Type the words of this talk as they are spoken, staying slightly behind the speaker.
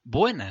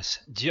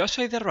Buenas, yo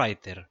soy The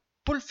Writer.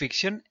 Pulp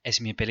Fiction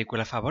es mi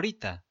película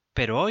favorita,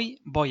 pero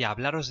hoy voy a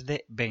hablaros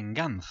de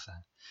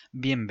Venganza.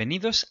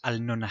 Bienvenidos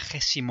al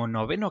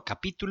 99º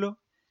capítulo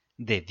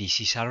de This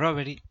is a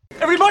Robbery.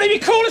 Everybody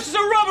be cool, this is a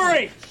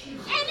robbery!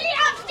 Any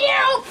of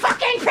you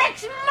fucking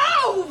pricks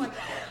move! And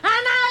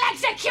I'll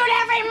execute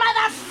every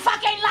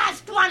motherfucking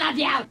last one of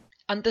you!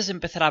 Antes de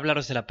empezar a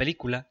hablaros de la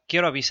película,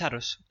 quiero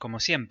avisaros, como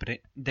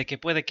siempre, de que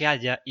puede que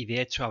haya, y de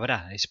hecho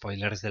habrá,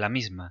 spoilers de la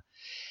misma.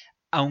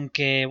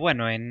 Aunque,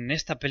 bueno, en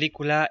esta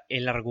película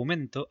el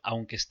argumento,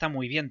 aunque está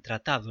muy bien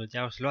tratado,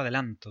 ya os lo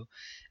adelanto,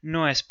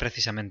 no es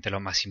precisamente lo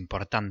más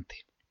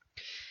importante.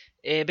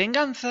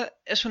 Venganza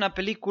es una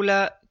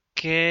película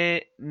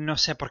que no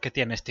sé por qué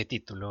tiene este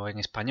título en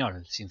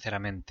español,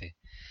 sinceramente.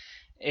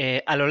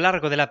 A lo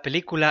largo de la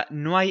película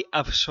no hay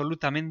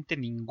absolutamente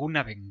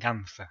ninguna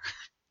venganza.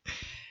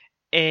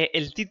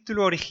 El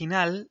título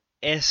original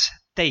es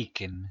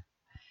Taken,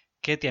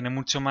 que tiene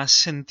mucho más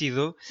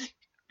sentido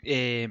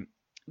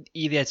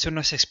y de hecho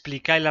nos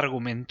explica el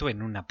argumento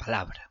en una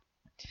palabra.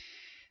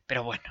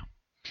 Pero bueno,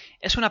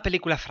 es una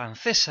película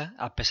francesa,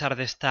 a pesar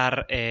de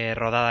estar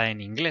rodada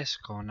en inglés,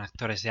 con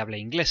actores de habla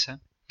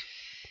inglesa,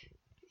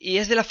 y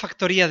es de la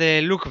factoría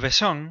de Luc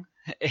Besson.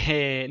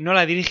 No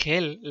la dirige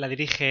él, la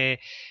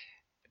dirige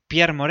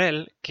Pierre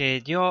Morel,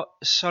 que yo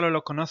solo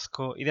lo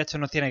conozco, y de hecho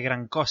no tiene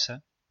gran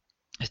cosa,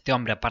 este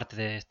hombre aparte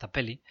de esta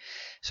peli,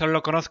 solo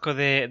lo conozco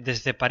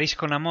desde París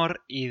con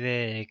amor y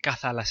de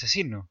Caza al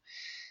asesino.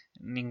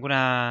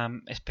 Ninguna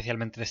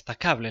especialmente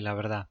destacable, la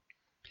verdad.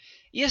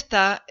 Y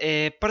está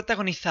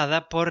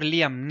protagonizada por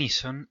Liam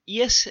Neeson,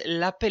 y es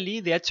la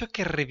peli, de hecho,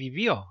 que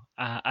revivió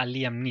a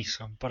Liam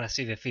Neeson, por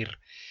así decir.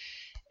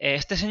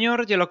 Este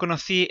señor yo lo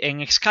conocí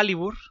en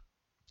Excalibur,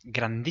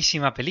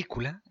 grandísima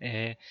película,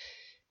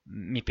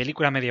 mi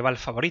película medieval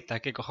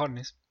favorita, qué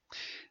cojones.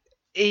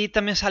 Y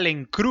también sale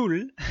en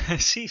Krull,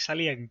 sí,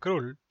 salía en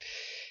Krull.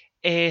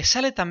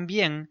 Sale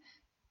también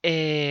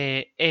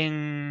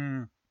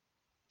en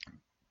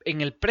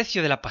El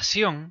precio de la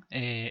pasión,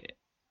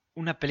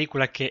 una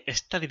película que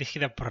está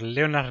dirigida por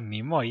Leonard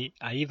Nimoy,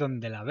 ahí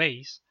donde la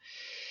veis.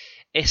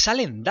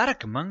 Sale en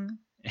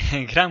Darkman,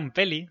 gran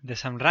peli de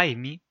Sam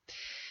Raimi.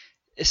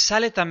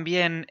 Sale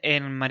también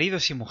en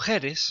Maridos y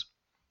Mujeres.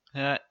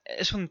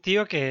 Es un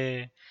tío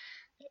que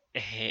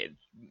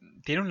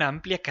tiene una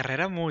amplia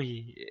carrera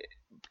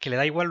que le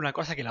da igual una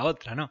cosa que la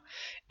otra, ¿no?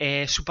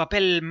 Su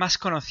papel más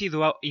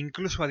conocido,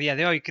 incluso a día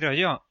de hoy, creo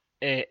yo,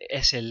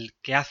 es el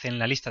que hace en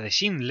La lista de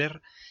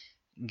Schindler,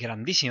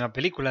 grandísima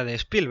película de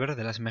Spielberg,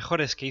 de las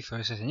mejores que hizo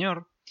ese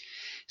señor.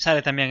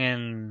 Sale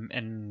también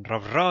en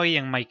Rob Roy,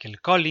 en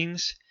Michael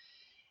Collins,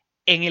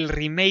 en el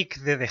remake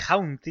de The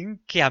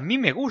Haunting, que a mí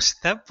me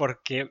gusta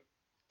porque,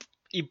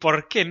 y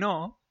por qué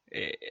no,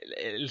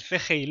 el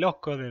CGI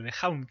loco de The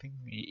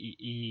Haunting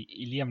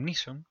y Liam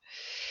Neeson.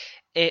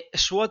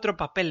 Su otro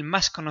papel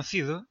más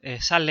conocido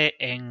sale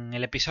en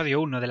el episodio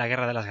 1 de La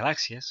Guerra de las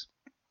Galaxias,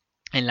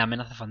 en La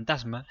amenaza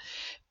fantasma,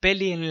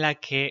 peli en la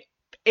que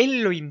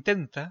él lo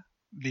intenta,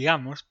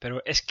 digamos,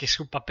 pero es que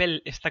su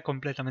papel está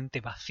completamente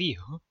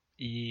vacío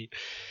y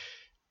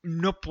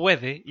no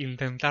puede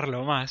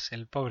intentarlo más,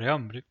 el pobre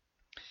hombre.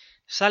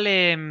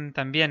 Sale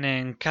también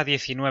en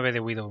K-19 de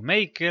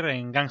Widowmaker,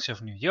 en Gangs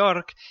of New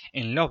York,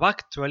 en Love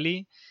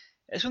Actually.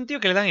 Es un tío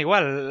que le dan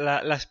igual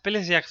las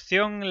pelis de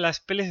acción, las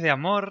pelis de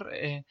amor.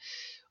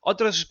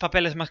 Otro de sus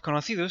papeles más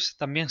conocidos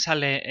también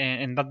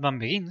sale en Batman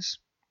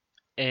Begins.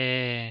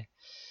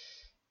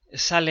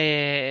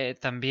 Sale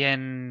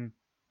también,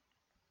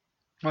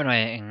 bueno,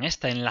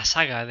 en la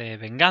saga de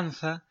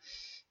Venganza,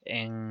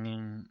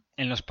 en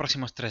Los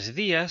próximos 3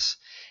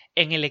 días,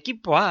 en El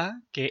equipo A,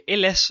 que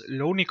él es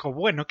lo único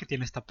bueno que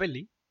tiene esta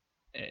peli,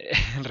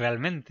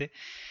 realmente,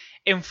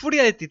 en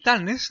Furia de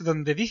Titanes,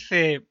 donde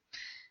dice,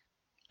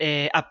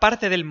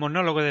 aparte del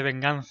monólogo de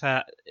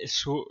Venganza,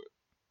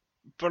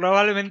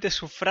 probablemente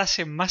su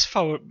frase más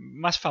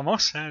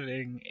famosa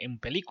en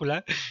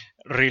película,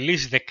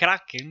 Release the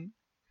Kraken.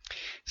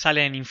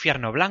 Sale en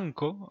Infierno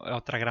Blanco,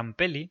 otra gran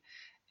peli,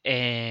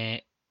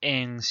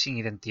 en Sin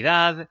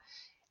Identidad,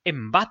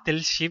 en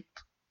Battleship,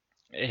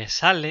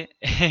 sale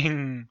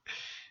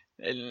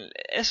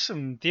es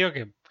un tío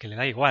que le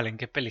da igual en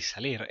qué peli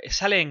salir.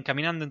 Sale en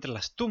Caminando entre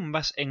las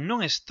tumbas, en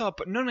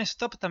Non-Stop.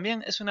 Non-Stop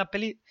también es una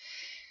peli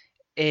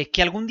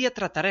que algún día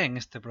trataré en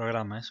este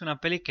programa. Es una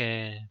peli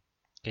que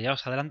ya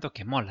os adelanto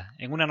que mola.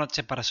 En Una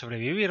noche para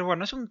sobrevivir.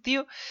 Bueno, es un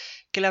tío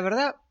que la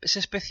verdad se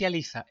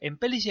especializa en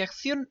pelis de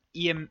acción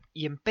y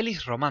en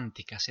pelis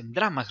románticas, en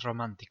dramas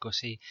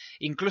románticos y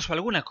incluso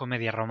alguna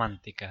comedia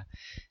romántica.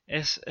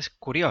 Es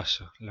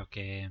curioso lo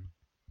que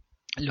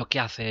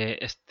hace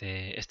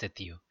este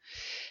tío.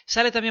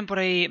 Sale también por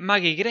ahí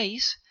Maggie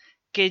Grace,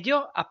 que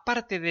yo,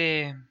 aparte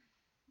de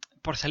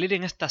por salir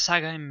en esta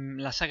saga,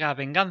 en la saga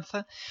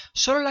Venganza,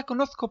 solo la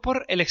conozco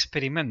por El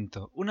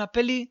experimento, una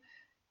peli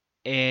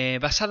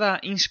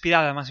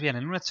inspirada más bien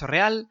en un hecho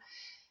real,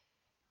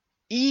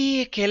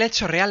 y que el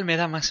hecho real me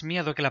da más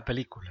miedo que la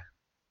película.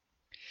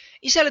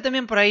 Y sale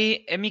también por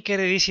ahí mi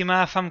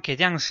queridísima Famke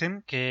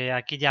Janssen, que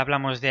aquí ya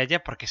hablamos de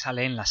ella porque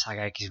sale en la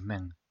saga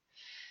X-Men,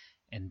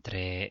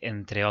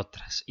 entre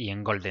otras, y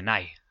en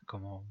GoldenEye,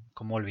 como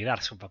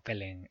olvidar su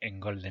papel en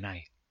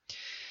GoldenEye.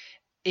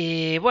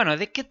 Bueno,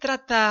 ¿de qué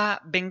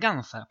trata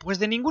Venganza? Pues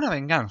de ninguna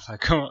venganza,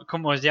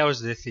 como ya os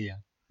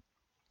decía.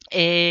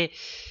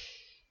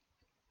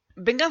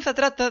 Venganza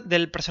trata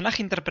del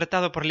personaje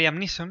interpretado por Liam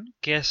Neeson,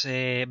 que es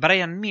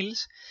Bryan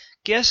Mills,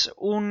 que es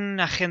un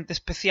agente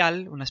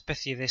especial, una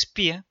especie de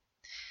espía.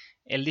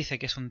 Él dice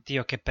que es un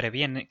tío que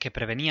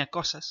prevenía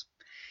cosas,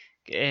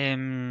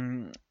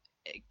 que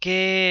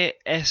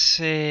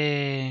es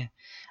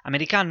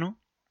americano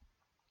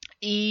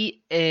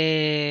y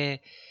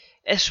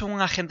es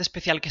un agente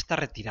especial que está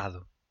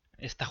retirado,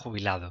 está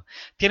jubilado.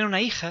 Tiene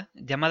una hija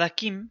llamada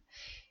Kim,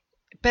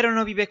 pero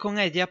no vive con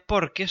ella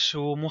porque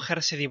su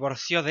mujer se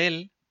divorció de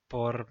él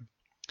por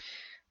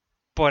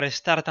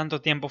estar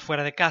tanto tiempo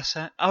fuera de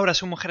casa. Ahora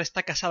su mujer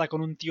está casada con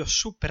un tío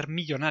súper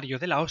millonario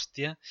de la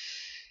hostia.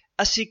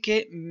 Así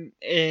que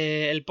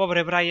el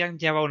pobre Bryan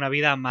lleva una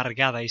vida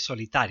amargada y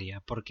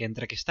solitaria, porque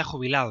entre que está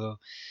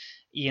jubilado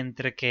y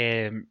entre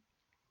que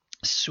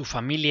su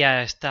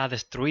familia está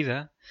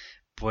destruida,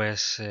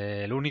 pues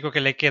lo único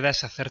que le queda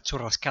es hacer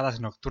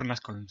churrascadas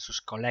nocturnas con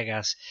sus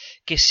colegas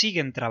que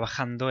siguen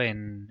trabajando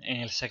en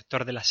el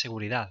sector de la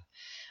seguridad.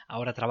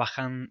 Ahora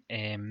trabajan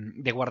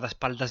de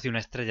guardaespaldas de una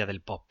estrella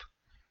del pop.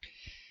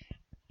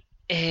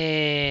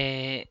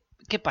 ¿Qué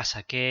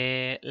pasa?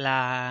 Que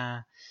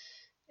la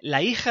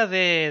hija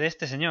de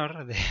este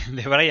señor,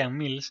 de Bryan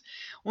Mills,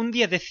 un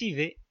día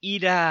decide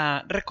ir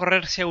a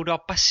recorrerse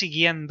Europa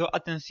siguiendo,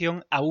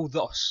 atención, a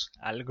U2,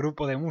 al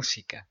grupo de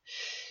música.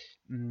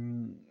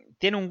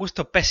 Tiene un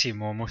gusto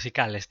pésimo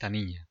musical esta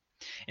niña.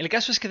 El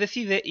caso es que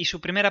decide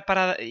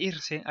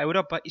irse a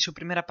Europa y su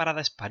primera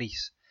parada es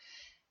París.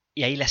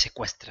 Y ahí la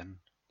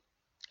secuestran.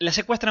 La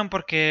secuestran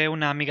porque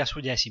una amiga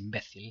suya es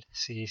imbécil.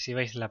 Si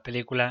veis la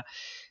película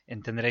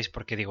entenderéis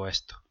por qué digo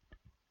esto.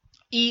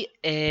 Y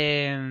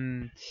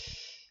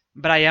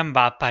Bryan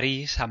va a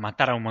París a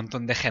matar a un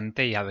montón de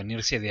gente y a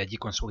venirse de allí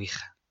con su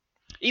hija.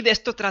 Y de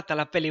esto trata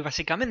la peli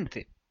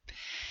básicamente.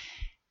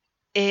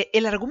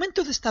 El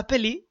argumento de esta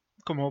peli,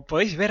 como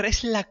podéis ver,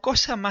 es la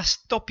cosa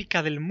más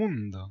tópica del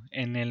mundo,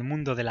 en el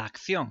mundo de la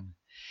acción.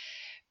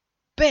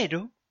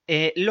 Pero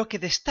lo que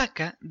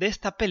destaca de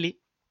esta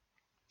peli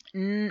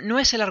no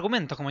es el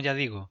argumento, como ya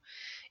digo.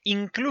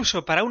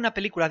 Incluso para una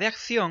película de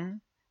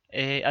acción,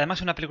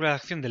 además una película de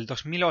acción del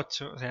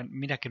 2008, o sea,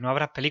 mira que no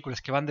habrá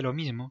películas que van de lo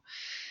mismo,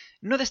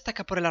 no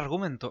destaca por el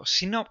argumento,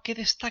 sino que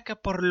destaca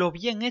por lo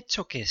bien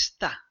hecho que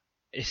está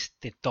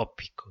este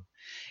tópico.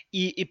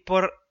 Y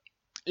por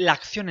la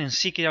acción en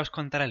sí, que ya os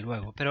contaré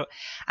luego. Pero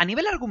a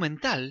nivel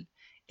argumental,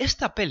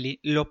 esta peli,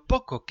 lo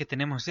poco que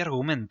tenemos de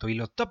argumento y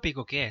lo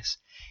tópico que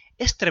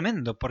es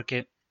tremendo,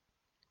 porque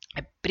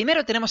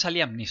primero tenemos a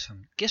Liam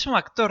Neeson, que es un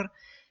actor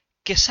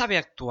que sabe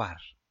actuar.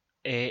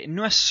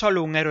 No es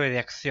solo un héroe de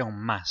acción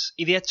más,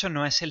 y de hecho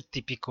no es el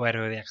típico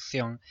héroe de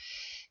acción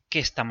que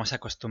estamos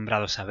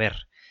acostumbrados a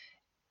ver.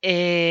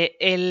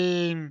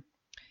 El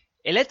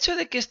hecho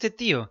de que este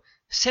tío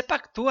sepa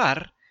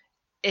actuar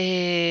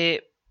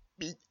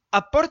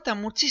aporta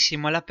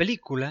muchísimo a la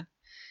película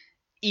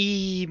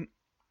y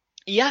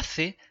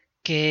hace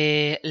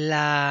que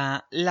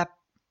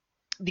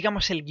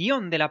digamos, el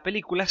guión de la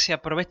película se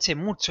aproveche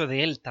mucho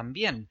de él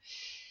también.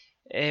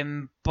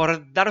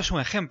 Por daros un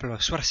ejemplo,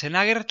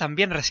 Schwarzenegger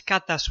también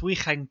rescata a su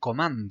hija en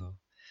Comando.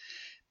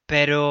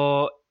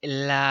 Pero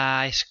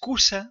la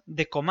excusa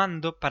de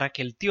Comando para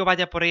que el tío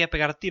vaya por ahí a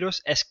pegar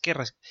tiros es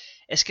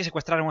que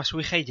secuestraron a su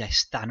hija y ya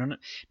está.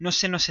 No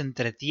se nos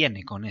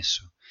entretiene con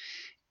eso.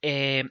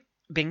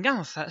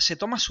 Venganza se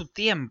toma su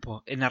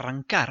tiempo en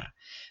arrancar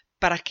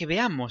para que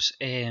veamos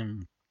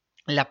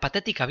la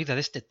patética vida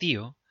de este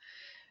tío,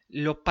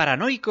 lo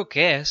paranoico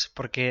que es,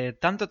 porque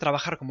tanto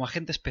trabajar como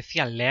agente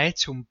especial le ha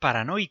hecho un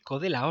paranoico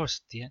de la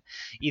hostia,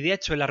 y de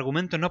hecho el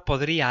argumento no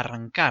podría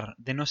arrancar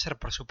de no ser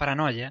por su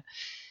paranoia,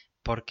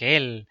 porque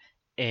él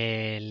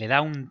le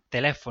da un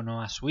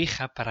teléfono a su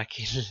hija para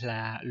que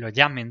lo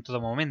llame en todo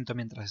momento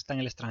mientras está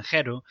en el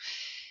extranjero.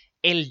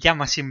 Él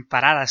llama sin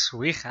parar a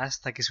su hija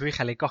hasta que su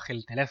hija le coge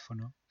el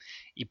teléfono,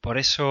 y por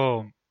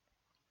eso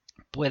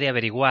puede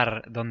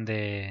averiguar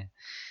dónde...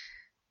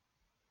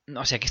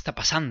 O sea, qué está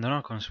pasando,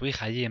 ¿no? Con su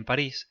hija allí en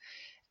París.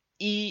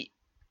 Y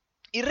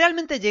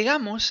realmente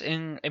llegamos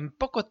en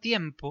poco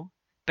tiempo,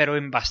 pero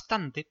en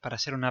bastante, para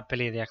ser una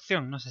peli de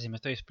acción, no sé si me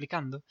estoy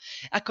explicando,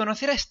 a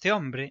conocer a este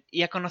hombre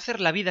y a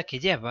conocer la vida que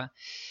lleva.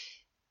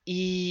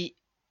 Y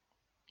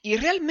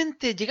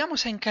realmente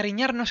llegamos a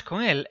encariñarnos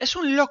con él. Es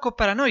un loco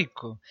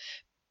paranoico,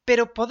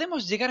 pero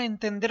podemos llegar a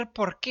entender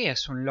por qué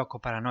es un loco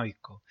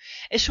paranoico.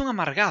 Es un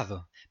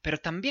amargado, pero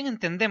también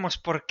entendemos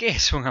por qué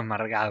es un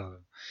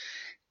amargado.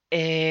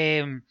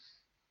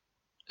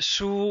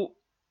 Su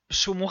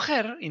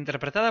mujer,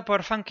 interpretada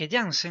por Famke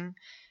Janssen,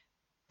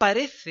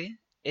 parece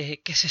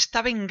que se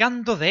está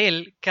vengando de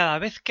él cada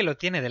vez que lo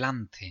tiene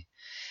delante.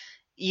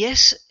 Y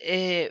eso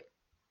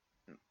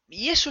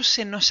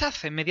se nos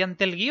hace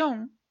mediante el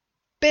guión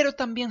pero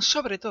también,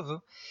 sobre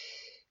todo,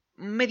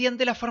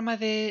 mediante la forma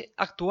de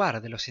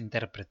actuar de los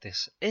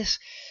intérpretes. Es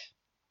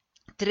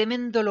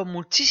tremendo lo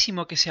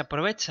muchísimo que se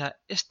aprovecha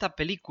esta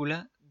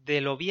película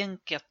de lo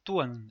bien que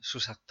actúan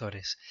sus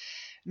actores.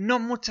 No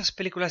muchas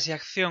películas de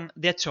acción,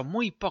 de hecho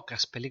muy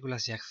pocas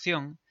películas de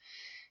acción,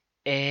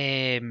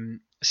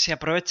 se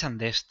aprovechan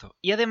de esto.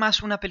 Y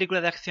además una película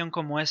de acción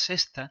como es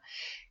esta,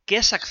 que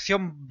es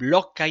acción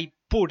loca y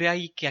pura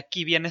y que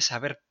aquí vienes a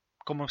ver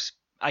cómo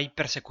hay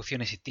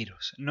persecuciones y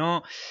tiros.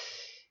 No,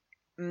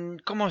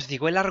 ¿cómo os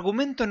digo? El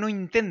argumento no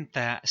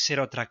intenta ser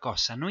otra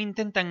cosa, no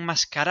intenta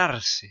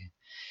enmascararse.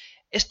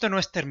 Esto no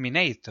es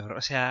Terminator,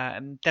 o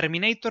sea,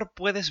 Terminator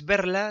puedes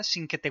verla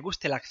sin que te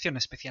guste la acción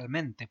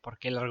especialmente,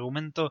 porque el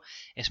argumento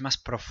es más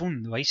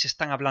profundo, ahí se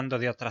están hablando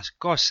de otras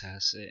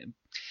cosas,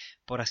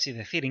 por así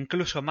decir.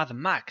 Incluso Mad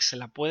Max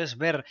la puedes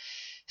ver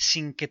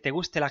sin que te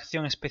guste la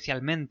acción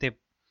especialmente,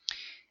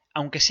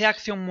 aunque sea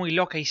acción muy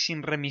loca y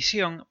sin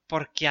remisión,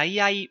 porque ahí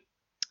hay,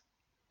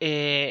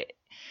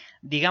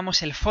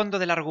 digamos, el fondo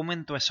del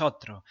argumento es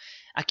otro.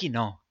 Aquí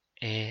no.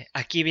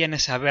 Aquí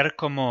vienes a ver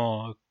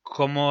cómo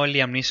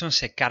Liam Neeson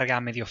se carga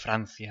a medio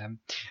Francia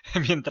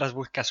mientras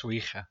busca a su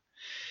hija.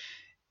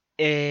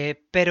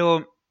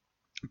 Pero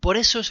por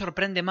eso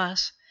sorprende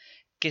más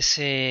que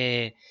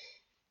se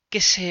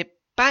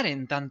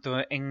paren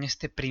tanto en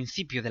este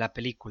principio de la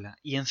película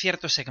y en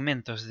ciertos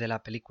segmentos de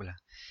la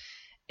película.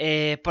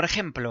 Por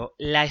ejemplo,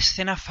 la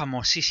escena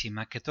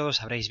famosísima que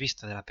todos habréis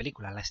visto de la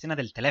película, la escena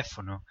del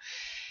teléfono,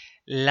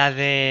 la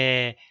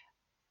de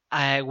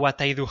What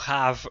I do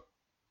have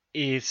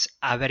is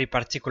a very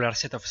particular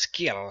set of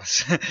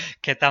skills.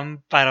 Que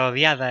tan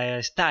parodiada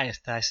está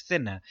esta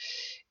escena.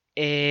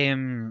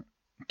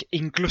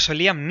 Incluso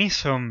Liam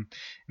Neeson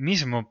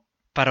mismo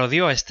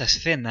parodió esta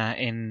escena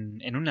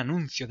en un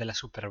anuncio de la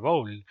Super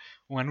Bowl,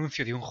 un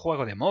anuncio de un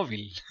juego de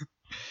móvil.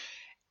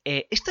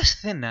 Esta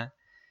escena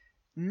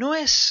no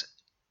es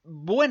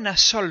buena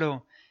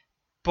solo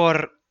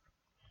por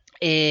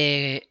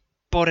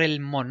el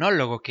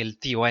monólogo que el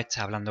tío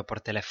echa hablando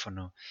por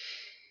teléfono.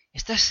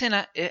 Esta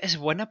escena es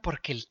buena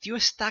porque el tío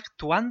está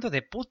actuando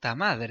de puta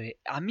madre.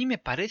 A mí me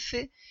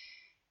parece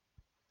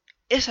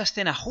esa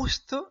escena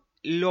justo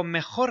lo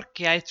mejor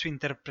que ha hecho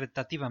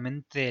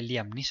interpretativamente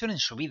Liam Neeson en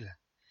su vida.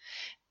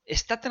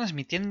 Está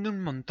transmitiendo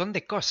un montón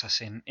de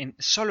cosas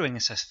solo en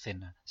esa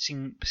escena,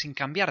 sin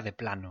cambiar de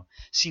plano,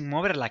 sin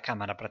mover la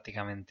cámara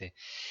prácticamente.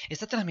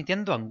 Está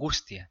transmitiendo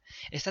angustia,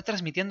 está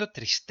transmitiendo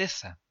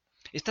tristeza,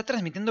 está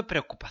transmitiendo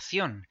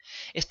preocupación,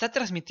 está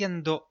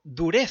transmitiendo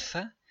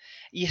dureza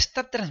y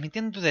está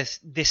transmitiendo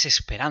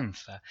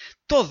desesperanza.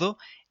 Todo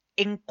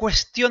en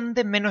cuestión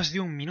de menos de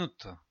un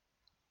minuto.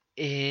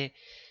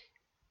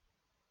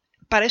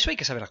 Para eso hay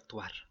que saber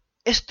actuar.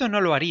 Esto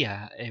no lo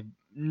haría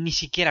ni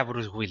siquiera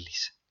Bruce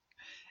Willis.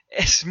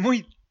 Es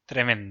muy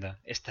tremenda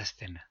esta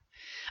escena.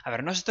 A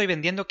ver, no os estoy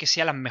vendiendo que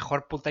sea la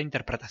mejor puta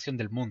interpretación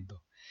del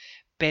mundo.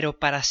 Pero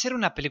para ser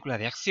una película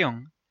de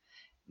acción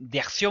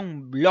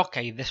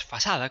loca y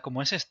desfasada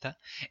como es esta,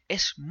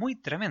 es muy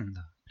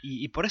tremendo.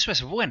 Y por eso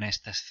es buena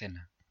esta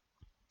escena.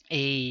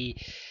 Y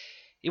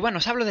bueno,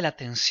 os hablo de la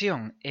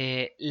tensión.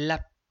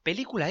 La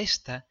película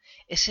esta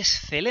es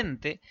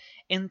excelente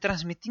en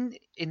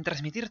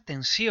transmitir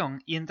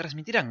tensión y en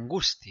transmitir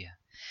angustia.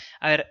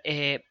 A ver,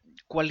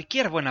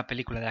 cualquier buena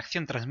película de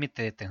acción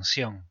transmite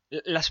tensión.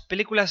 Las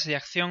películas de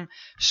acción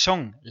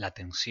son la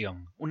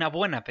tensión. Una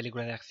buena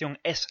película de acción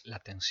es la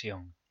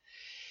tensión.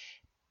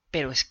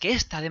 Pero es que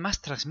esta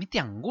además transmite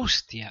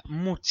angustia,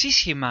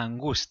 muchísima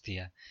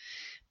angustia.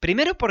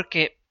 Primero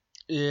porque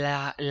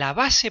la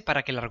base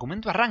para que el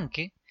argumento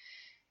arranque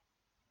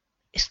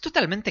es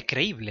totalmente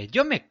creíble.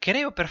 Yo me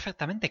creo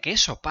perfectamente que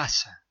eso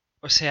pasa.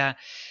 O sea,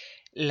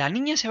 la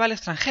niña se va al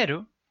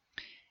extranjero,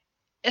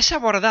 es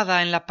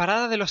abordada en la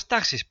parada de los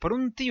taxis por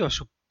un tío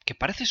que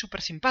parece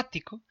súper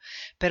simpático,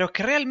 pero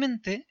que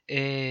realmente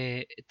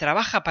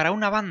trabaja para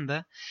una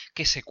banda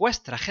que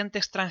secuestra gente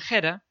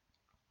extranjera,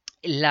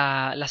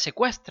 la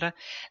secuestra,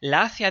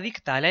 la hace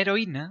adicta a la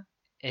heroína,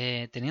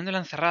 teniéndola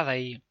encerrada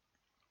y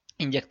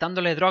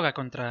inyectándole droga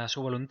contra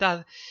su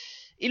voluntad,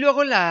 y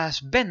luego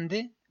las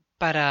vende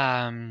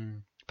para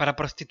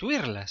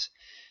prostituirlas.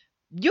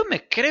 Yo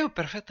me creo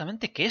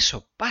perfectamente que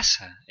eso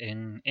pasa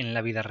en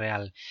la vida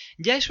real.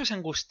 Ya eso es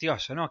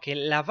angustioso, ¿no? Que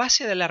la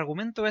base del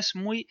argumento es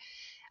muy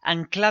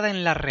anclada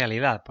en la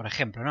realidad, por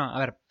ejemplo, ¿no? A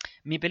ver,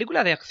 mi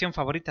película de acción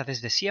favorita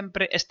desde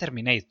siempre es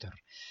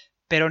Terminator,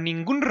 pero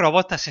ningún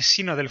robot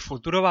asesino del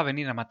futuro va a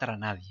venir a matar a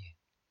nadie.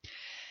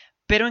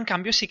 Pero en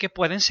cambio sí que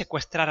pueden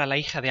secuestrar a la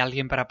hija de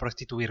alguien para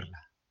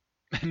prostituirla.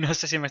 No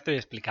sé si me estoy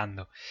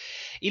explicando.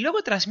 Y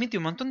luego transmite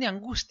un montón de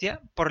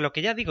angustia, por lo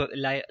que ya digo,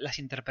 las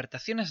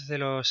interpretaciones de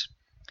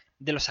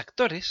los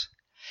actores,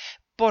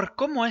 por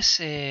cómo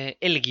es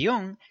el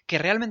guión que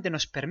realmente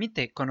nos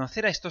permite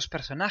conocer a estos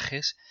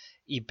personajes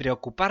y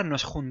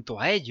preocuparnos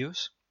junto a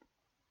ellos.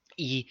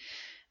 Y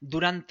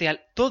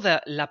durante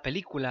toda la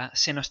película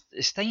se nos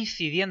está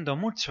incidiendo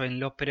mucho en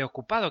lo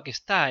preocupado que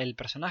está el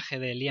personaje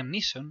de Liam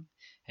Neeson,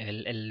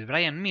 el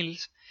Brian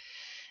Mills,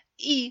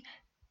 y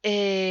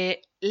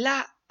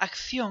la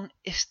acción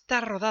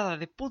está rodada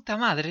de puta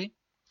madre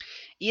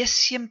y es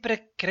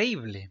siempre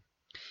creíble.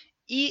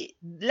 Y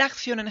la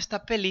acción en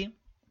esta peli...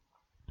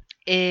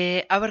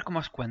 a ver cómo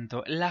os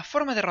cuento. La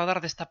forma de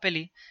rodar de esta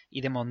peli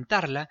y de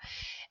montarla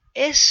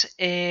es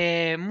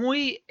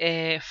muy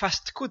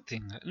fast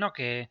cutting, ¿no?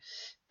 Que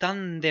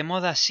tan de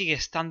moda sigue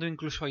estando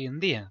incluso hoy en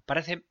día.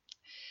 Parece...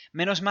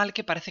 Menos mal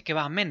que parece que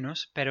va a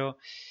menos, pero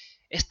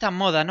esta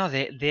moda, ¿no?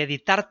 De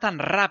editar tan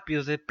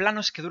rápido, de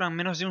planos que duran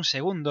menos de un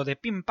segundo, de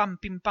pim pam,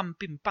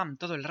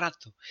 todo el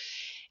rato.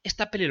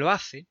 Esta peli lo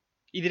hace,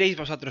 y diréis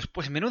vosotros,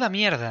 pues menuda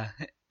mierda.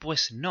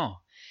 Pues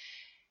no.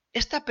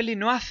 Esta peli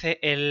no hace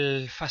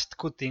el fast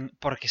cutting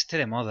porque esté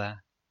de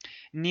moda,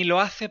 ni lo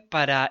hace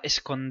para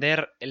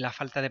esconder la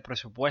falta de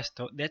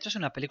presupuesto. De hecho, es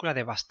una película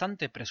de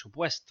bastante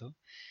presupuesto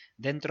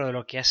dentro de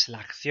lo que es la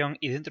acción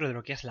y dentro de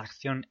lo que es la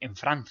acción en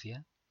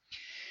Francia.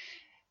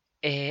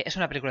 Es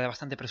una película de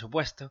bastante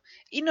presupuesto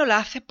y no la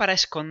hace para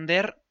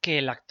esconder que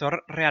el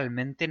actor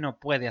realmente no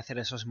puede hacer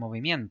esos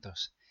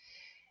movimientos.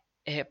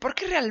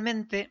 Porque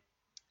realmente,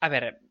 a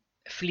ver,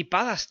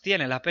 flipadas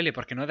tiene la peli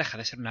porque no deja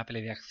de ser una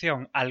peli de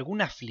acción,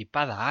 alguna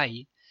flipada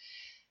hay,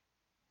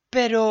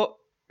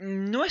 pero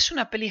no es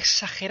una peli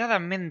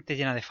exageradamente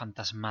llena de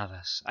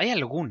fantasmadas. Hay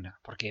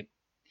alguna, porque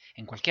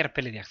en cualquier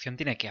peli de acción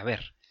tiene que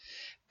haber,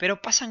 pero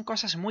pasan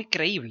cosas muy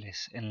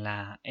creíbles en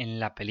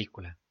la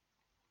película.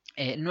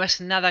 No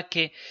es nada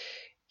que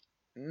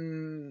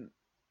no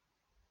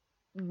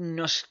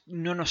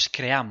nos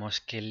creamos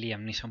que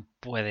Liam Neeson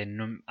puede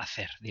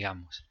hacer,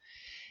 digamos.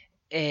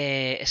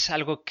 Es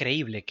algo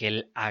creíble que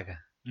él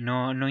haga.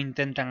 No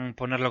intentan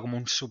ponerlo como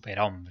un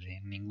superhombre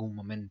en ningún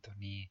momento,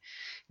 ni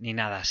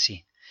nada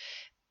así.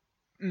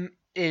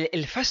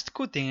 El fast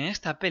cutting en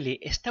esta peli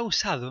está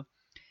usado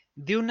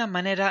de una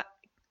manera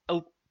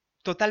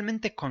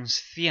totalmente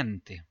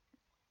consciente.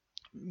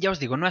 Ya os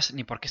digo, no es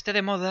ni porque esté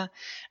de moda,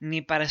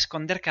 ni para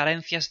esconder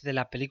carencias de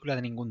la película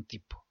de ningún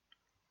tipo.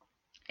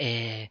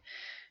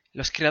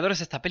 Los creadores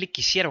de esta peli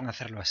quisieron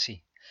hacerlo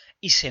así.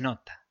 Y se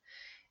nota.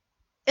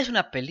 Es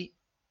una peli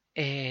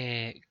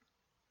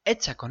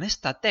hecha con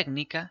esta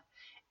técnica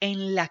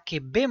en la que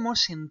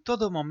vemos en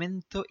todo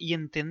momento y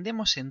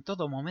entendemos en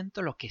todo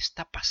momento lo que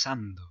está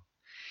pasando.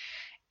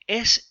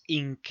 Es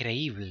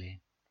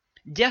increíble.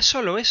 Ya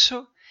solo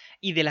eso,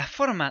 y de la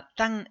forma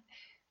tan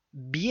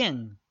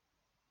bien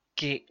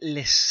que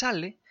les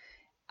sale,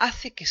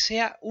 hace que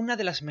sea una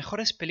de las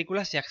mejores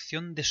películas de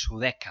acción de su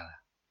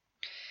década.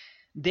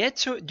 De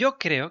hecho, yo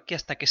creo que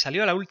hasta que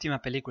salió la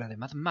última película de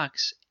Mad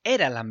Max,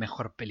 era la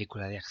mejor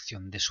película de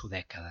acción de su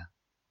década.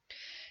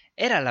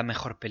 Era la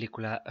mejor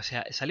película, o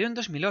sea, salió en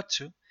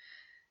 2008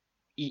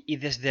 y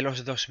desde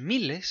los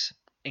 2000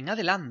 en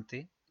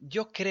adelante,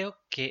 yo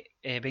creo que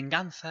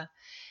Venganza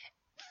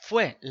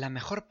fue la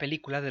mejor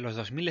película de los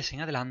 2000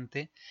 en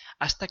adelante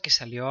hasta que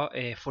salió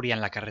Furia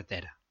en la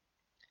carretera.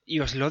 Y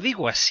os lo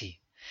digo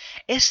así,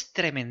 es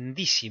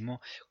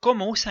tremendísimo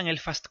cómo usan el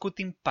fast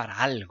cutting para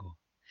algo,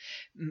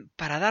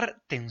 para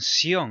dar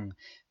tensión,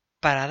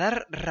 para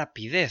dar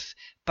rapidez,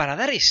 para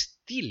dar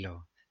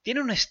estilo.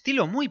 Tiene un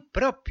estilo muy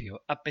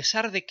propio, a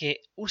pesar de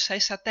que usa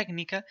esa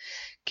técnica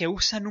que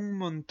usan un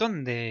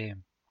montón de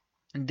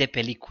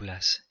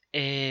películas.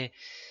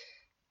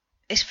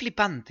 Es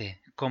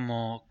flipante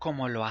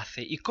cómo lo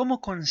hace y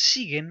cómo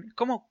consiguen,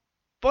 cómo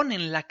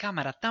ponen la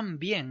cámara tan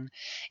bien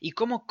y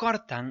cómo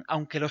cortan,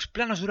 aunque los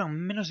planos duran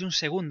menos de un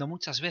segundo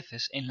muchas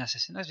veces en las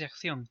escenas de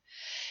acción,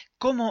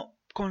 cómo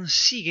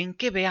consiguen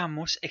que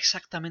veamos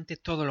exactamente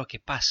todo lo que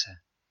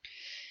pasa.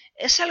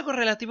 Es algo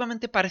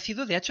relativamente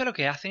parecido, de hecho, a lo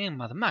que hacen en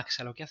Mad Max,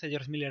 a lo que hace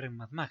George Miller en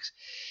Mad Max.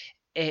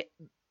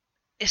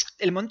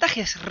 El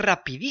montaje es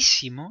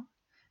rapidísimo,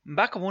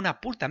 va como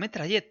una puta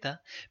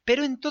metralleta,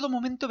 pero en todo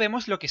momento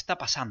vemos lo que está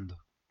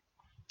pasando.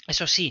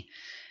 Eso sí,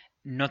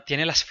 no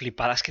tiene las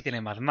flipadas que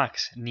tiene Mad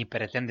Max, ni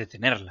pretende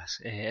tenerlas.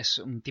 Es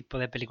un tipo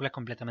de película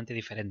completamente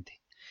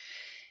diferente.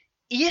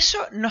 Y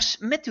eso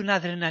nos mete una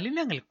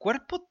adrenalina en el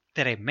cuerpo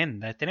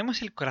tremenda.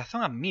 Tenemos el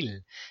corazón a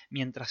 1000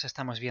 mientras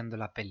estamos viendo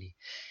la peli.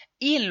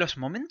 Y en los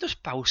momentos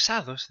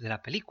pausados de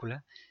la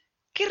película,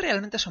 que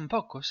realmente son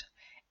pocos,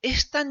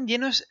 están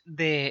llenos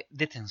de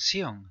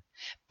tensión.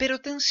 Pero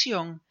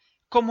tensión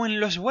como en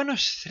los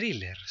buenos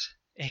thrillers.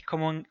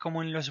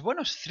 Como en los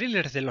buenos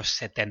thrillers de los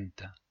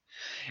 70.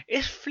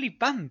 Es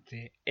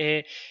flipante.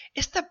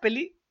 Esta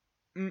peli...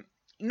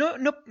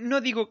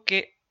 No digo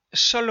que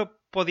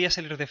solo podía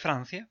salir de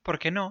Francia,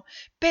 porque no,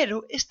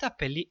 pero esta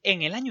peli,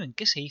 en el año en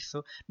que se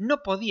hizo,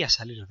 no podía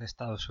salir de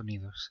Estados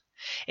Unidos.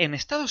 En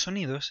Estados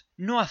Unidos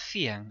no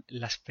hacían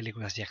las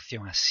películas de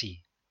acción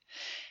así.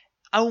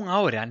 Aún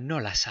ahora no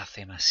las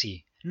hacen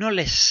así. No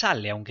les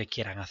sale aunque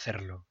quieran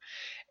hacerlo.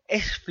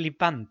 Es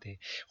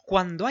flipante.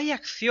 Cuando hay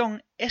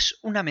acción es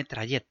una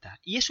metralleta,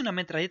 y es una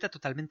metralleta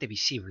totalmente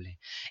visible.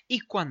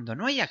 Y cuando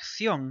no hay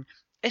acción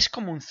es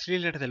como un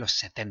thriller de los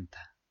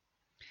 70.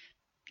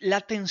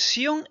 La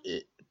tensión,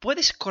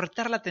 puedes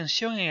cortar la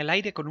tensión en el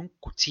aire con un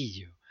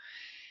cuchillo.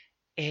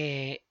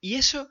 Y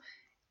eso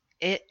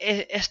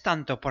es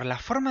tanto por la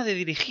forma de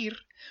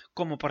dirigir,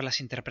 como por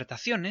las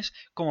interpretaciones,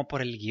 como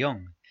por el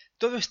guión.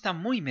 todo está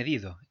muy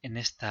medido en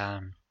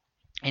esta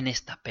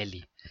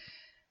peli.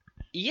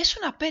 Y es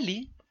una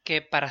peli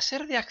que para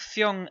ser de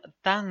acción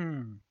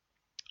tan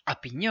a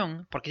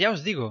piñón, porque ya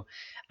os digo,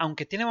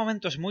 aunque tiene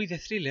momentos muy de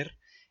thriller,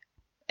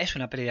 es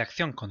una peli de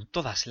acción con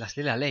todas las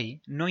de la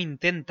ley, no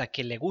intenta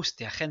que le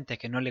guste a gente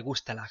que no le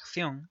gusta la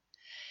acción,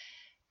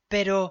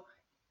 pero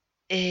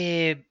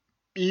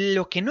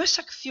lo que no es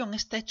acción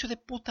está hecho de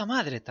puta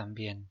madre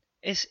también.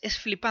 Es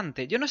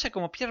flipante. Yo no sé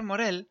cómo Pierre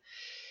Morel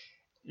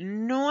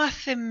no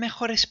hace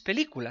mejores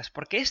películas,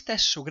 porque esta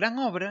es su gran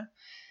obra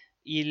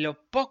y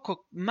lo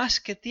poco más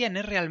que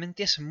tiene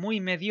realmente es muy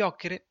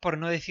mediocre, por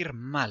no decir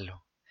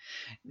malo.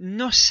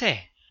 No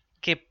sé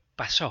qué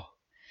pasó.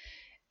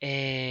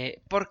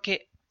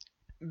 Porque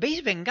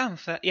veis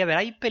Venganza, y a ver,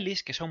 hay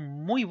pelis que son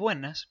muy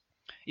buenas,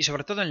 y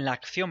sobre todo en la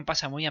acción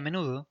pasa muy a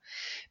menudo,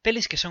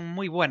 pelis que son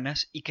muy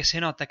buenas y que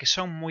se nota que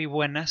son muy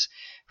buenas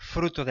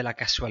fruto de la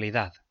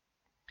casualidad.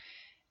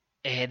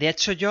 De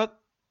hecho,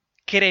 yo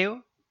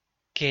creo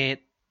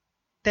que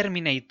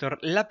Terminator,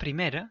 la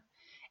primera,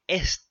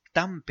 es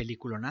tan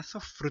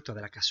peliculonazo fruto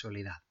de la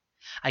casualidad.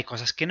 Hay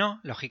cosas que no,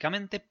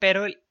 lógicamente,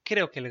 pero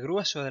creo que el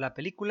grueso de la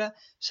película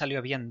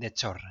salió bien de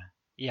chorra.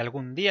 Y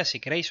algún día,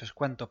 si queréis, os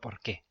cuento por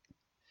qué.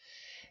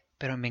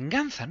 Pero en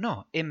Venganza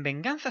no. En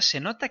Venganza se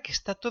nota que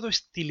está todo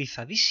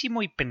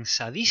estilizadísimo y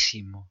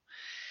pensadísimo.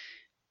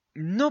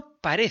 No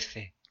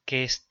parece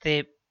que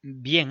esté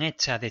bien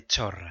hecha de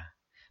chorra.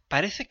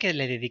 Parece que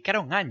le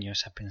dedicaron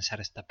años a pensar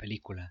esta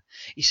película.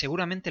 Y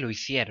seguramente lo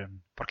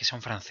hicieron, porque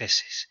son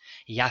franceses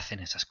y hacen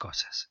esas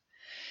cosas.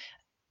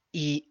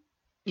 Y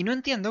no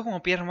entiendo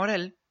cómo Pierre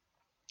Morel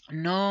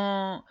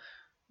no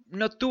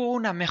tuvo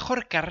una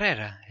mejor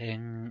carrera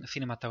en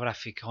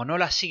cinematográfica, o no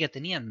la sigue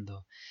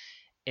teniendo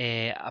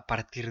a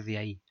partir de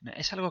ahí.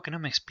 Es algo que no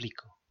me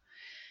explico.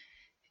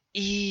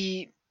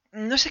 Y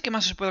no sé qué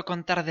más os puedo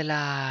contar de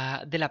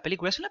la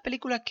película. Es una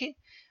película que,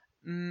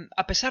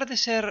 a pesar de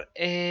ser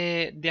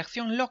de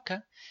acción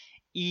loca,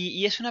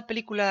 y es una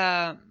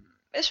película,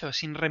 eso,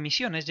 sin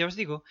remisiones, ya os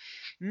digo,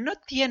 no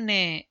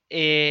tiene...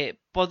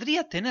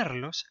 podría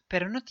tenerlos,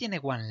 pero no tiene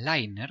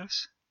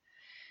one-liners.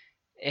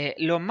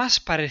 Lo más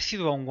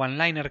parecido a un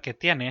one-liner que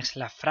tiene es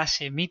la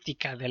frase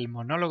mítica del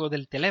monólogo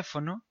del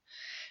teléfono,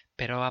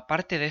 pero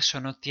aparte de eso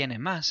no tiene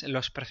más.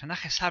 Los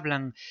personajes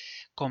hablan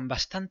con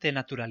bastante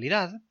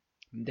naturalidad.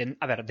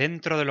 A ver,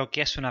 dentro de lo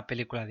que es una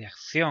película de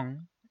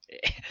acción,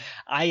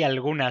 hay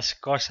algunas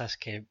cosas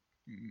que...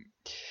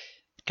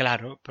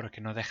 Claro,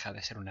 porque no deja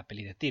de ser una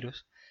peli de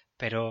tiros,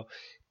 pero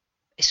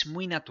es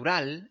muy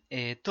natural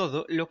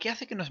todo, lo que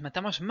hace que nos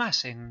metamos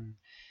más en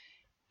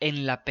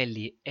la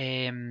peli.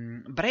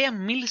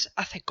 Brian Mills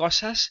hace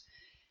cosas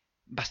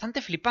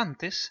bastante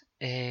flipantes,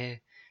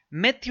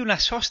 mete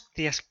unas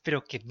hostias,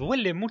 pero que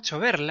duele mucho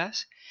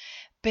verlas,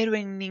 pero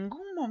en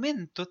ningún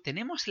momento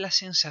tenemos la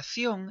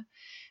sensación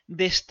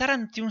de estar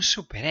ante un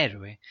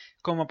superhéroe,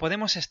 como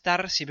podemos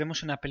estar si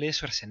vemos una peli de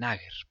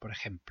Schwarzenegger, por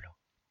ejemplo,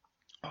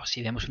 o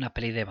si vemos una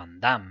peli de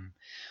Van Damme,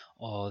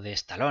 o de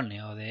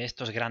Stallone, o de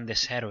estos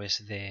grandes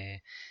héroes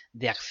de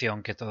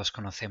acción que todos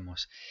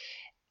conocemos.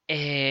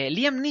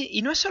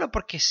 Y no es solo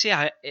porque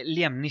sea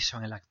Liam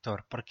Neeson el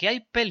actor, porque hay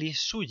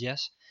pelis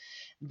suyas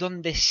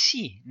donde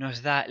sí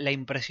nos da la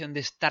impresión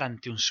de estar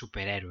ante un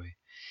superhéroe.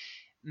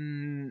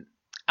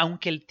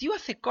 Aunque el tío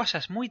hace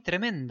cosas muy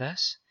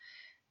tremendas,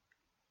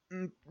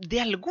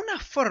 de alguna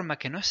forma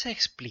que no sé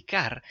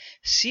explicar,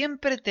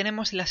 siempre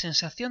tenemos la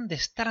sensación de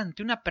estar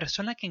ante una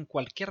persona que en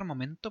cualquier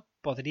momento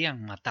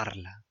podrían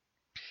matarla.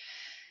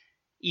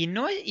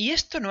 Y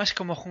esto no es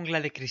como Jungla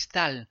de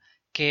Cristal,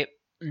 que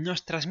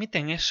nos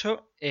transmiten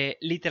eso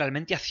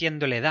literalmente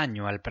haciéndole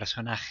daño al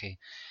personaje.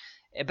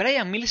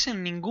 Brian Mills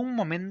en ningún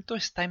momento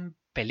está en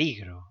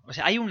peligro. O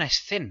sea, hay una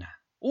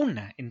escena,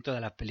 una en toda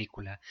la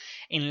película,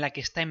 en la que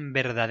está en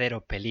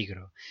verdadero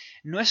peligro.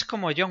 No es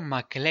como John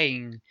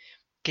McClane,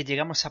 que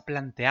llegamos a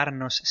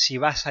plantearnos si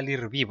va a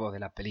salir vivo de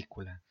la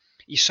película.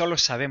 Y solo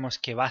sabemos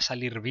que va a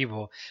salir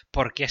vivo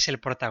porque es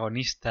el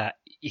protagonista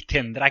y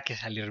tendrá que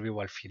salir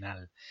vivo al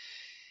final.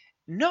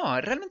 No,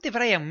 realmente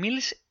Brian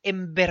Mills,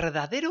 en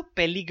verdadero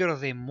peligro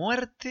de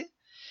muerte,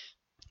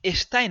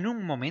 está en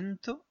un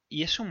momento,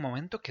 y es un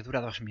momento que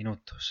dura 2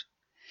 minutos.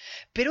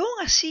 Pero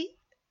aún así,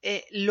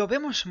 lo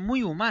vemos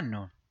muy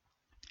humano.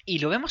 Y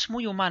lo vemos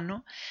muy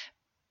humano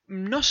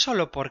no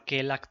solo porque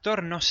el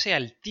actor no sea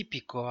el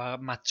típico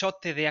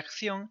machote de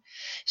acción,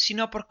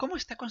 sino por cómo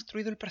está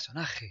construido el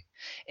personaje.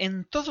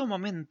 En todo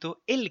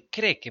momento, él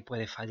cree que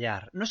puede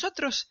fallar.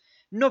 Nosotros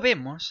no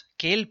vemos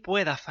que él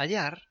pueda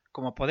fallar,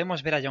 como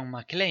podemos ver a John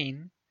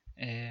McClane,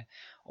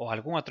 o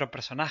algún otro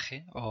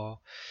personaje,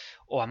 o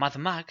a Mad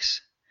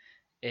Max.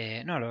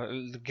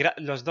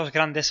 Los dos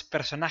grandes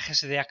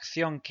personajes de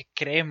acción que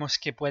creemos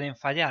que pueden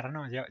fallar,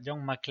 ¿no?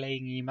 John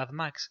McClane y Mad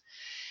Max.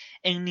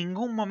 En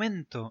ningún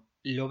momento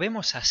lo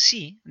vemos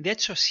así, de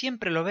hecho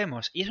siempre lo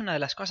vemos, y es una de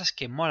las cosas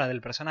que mola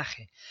del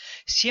personaje,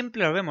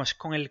 siempre lo vemos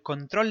con el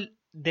control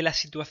de la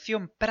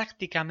situación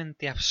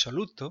prácticamente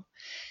absoluto.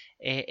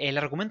 El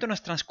argumento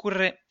nos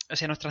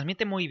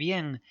transmite muy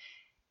bien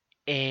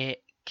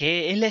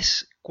que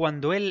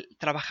cuando él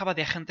trabajaba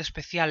de agente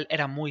especial,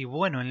 era muy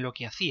bueno en lo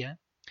que hacía,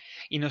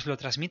 y nos lo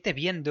transmite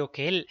viendo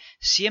que él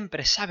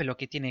siempre sabe lo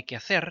que tiene que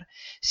hacer,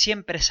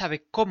 siempre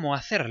sabe cómo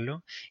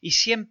hacerlo, y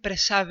siempre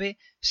sabe,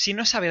 si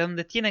no sabe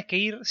dónde tiene que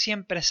ir,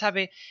 siempre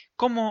sabe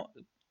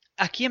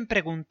a quién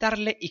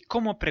preguntarle y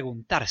cómo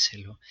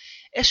preguntárselo.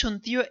 Es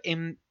un tío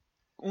en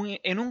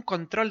un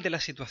control de la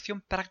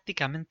situación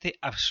prácticamente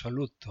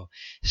absoluto.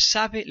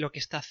 Sabe lo que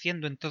está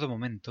haciendo en todo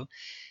momento,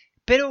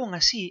 pero aún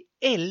así,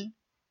 él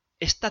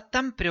está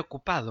tan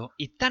preocupado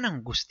y tan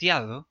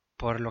angustiado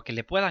por lo que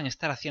le puedan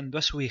estar haciendo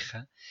a su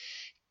hija,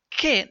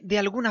 que de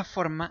alguna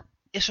forma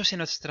eso se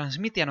nos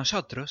transmite a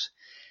nosotros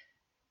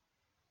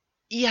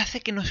y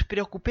hace que nos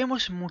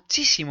preocupemos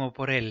muchísimo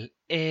por él.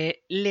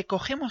 Le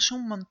cogemos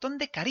un montón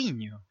de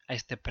cariño a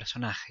este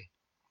personaje.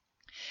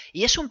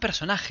 Y es un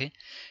personaje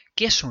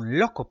que es un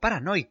loco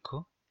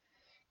paranoico,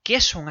 que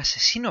es un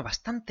asesino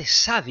bastante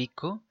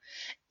sádico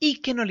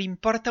y que no le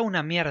importa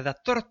una mierda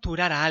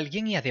torturar a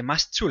alguien y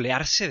además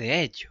chulearse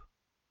de ello.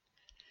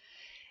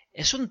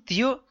 Es un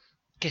tío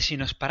que, si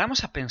nos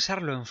paramos a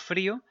pensarlo en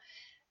frío,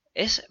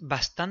 es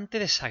bastante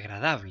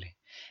desagradable.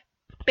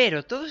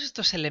 Pero todos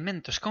estos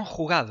elementos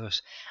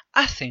conjugados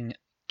hacen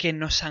que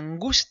nos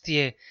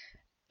angustie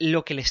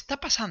lo que le está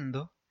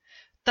pasando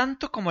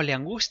tanto como le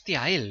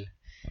angustia a él.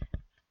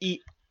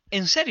 Y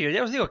en serio,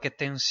 ya os digo que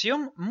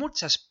tensión,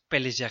 muchas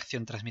pelis de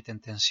acción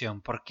transmiten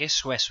tensión, porque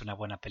eso es una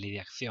buena peli de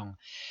acción.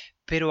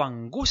 Pero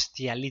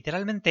angustia,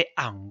 literalmente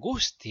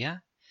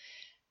angustia,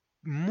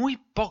 muy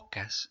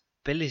pocas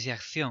pelis de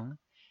acción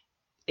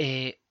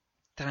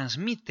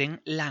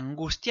transmiten la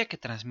angustia que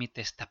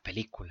transmite esta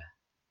película.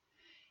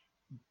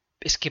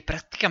 Es que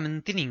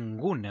prácticamente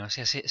ninguna. O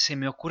sea, se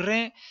me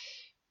ocurre...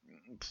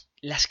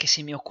 Las que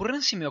se me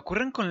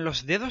ocurren con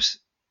los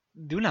dedos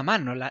de una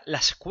mano.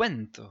 Las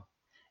cuento.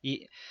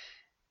 Y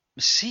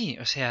sí,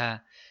 o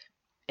sea,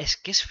 es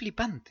que es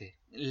flipante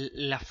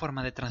la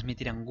forma de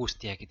transmitir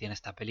angustia que tiene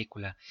esta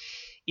película.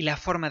 Y la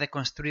forma de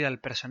construir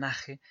al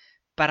personaje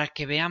para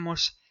que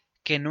veamos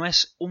que no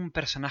es un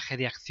personaje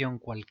de acción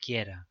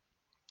cualquiera,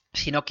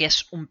 sino que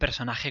es un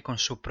personaje con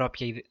su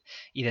propia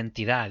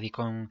identidad y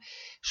con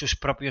sus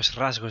propios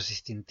rasgos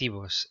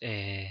distintivos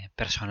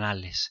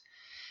personales,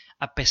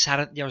 a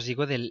pesar, ya os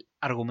digo, del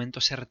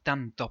argumento ser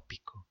tan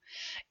tópico.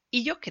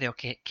 Y yo creo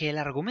que el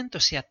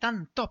argumento sea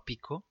tan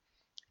tópico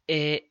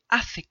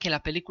hace que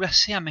la película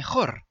sea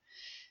mejor,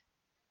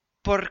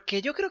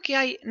 porque yo creo que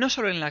hay, no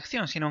solo en la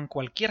acción, sino en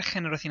cualquier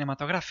género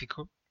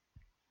cinematográfico,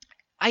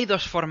 hay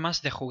dos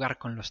formas de jugar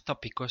con los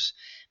tópicos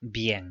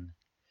bien.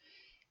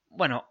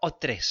 Bueno, o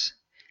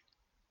tres.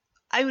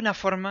 Hay una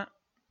forma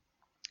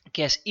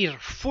que es ir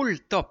full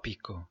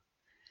tópico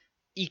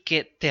y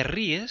que te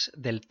ríes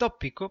del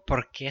tópico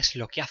porque es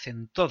lo que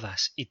hacen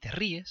todas y te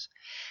ríes.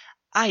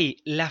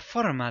 Hay la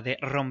forma de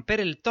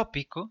romper el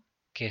tópico,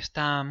 que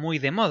está muy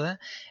de moda.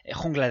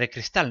 Jungla de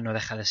Cristal no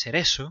deja de ser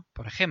eso,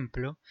 por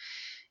ejemplo.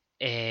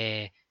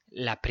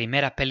 La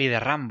primera peli de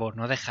Rambo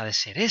no deja de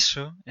ser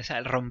eso. O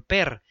sea,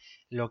 romper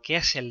lo que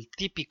es el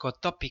típico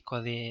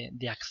tópico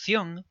de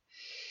acción.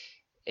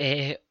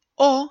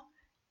 O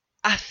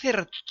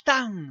hacer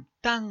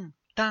tan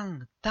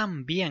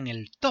bien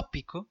el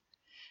tópico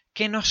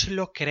que nos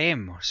lo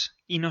creemos,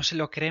 y nos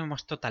lo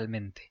creemos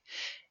totalmente.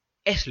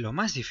 Es lo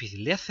más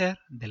difícil de hacer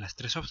de las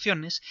tres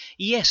opciones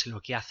y es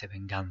lo que hace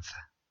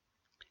Venganza.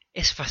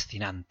 Es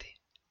fascinante.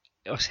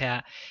 O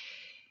sea,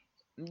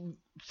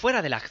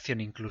 fuera de la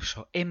acción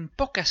incluso, en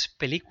pocas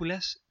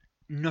películas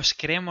nos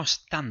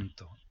creemos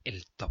tanto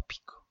el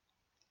tópico.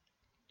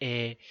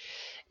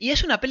 Y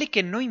es una peli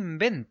que no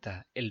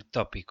inventa el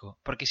tópico.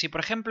 Porque si,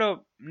 por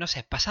ejemplo, no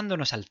sé,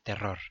 pasándonos al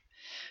terror.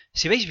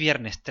 Si veis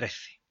Viernes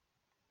 13.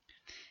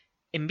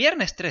 En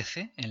Viernes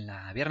 13, en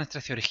la Viernes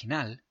 13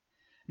 original,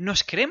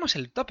 nos creemos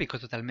el tópico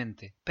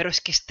totalmente. Pero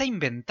es que está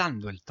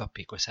inventando el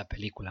tópico esa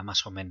película,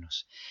 más o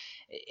menos.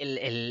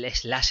 El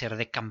slasher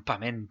de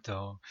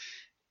campamento.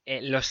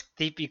 Los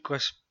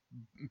típicos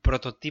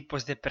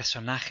prototipos de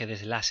personaje de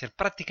slasher.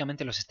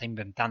 Prácticamente los está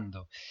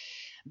inventando.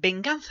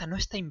 Venganza no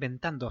está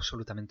inventando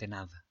absolutamente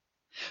nada.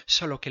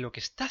 Solo que lo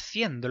que está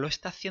haciendo lo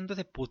está haciendo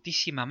de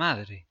putísima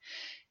madre.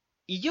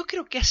 Y yo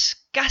creo que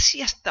es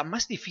casi hasta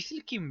más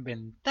difícil que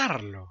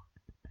inventarlo.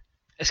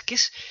 Es que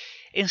es...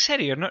 En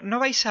serio, no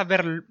vais a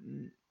ver...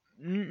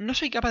 No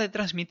soy capaz de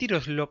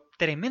transmitiros lo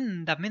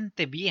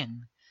tremendamente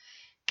bien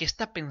que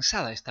está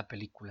pensada esta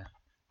película.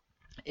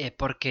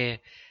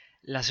 Porque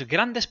las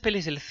grandes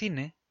pelis del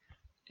cine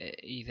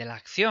y de la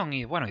acción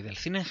y bueno, y del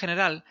cine en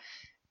general...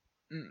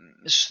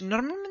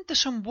 normalmente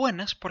son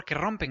buenas porque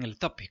rompen el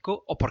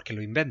tópico o porque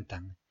lo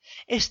inventan.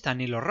 Esta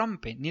ni lo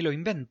rompe ni lo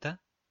inventa,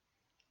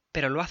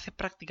 pero lo hace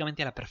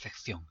prácticamente a la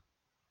perfección.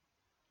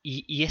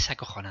 Y es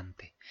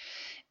acojonante.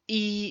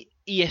 Y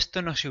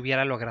esto no se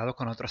hubiera logrado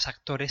con otros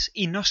actores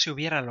y no se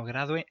hubiera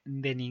logrado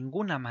de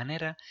ninguna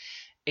manera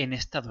en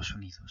Estados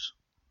Unidos.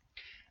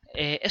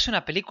 Es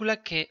una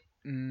película que,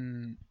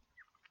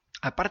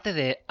 aparte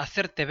de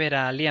hacerte ver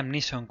a Liam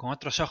Neeson con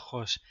otros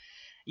ojos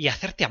y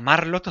hacerte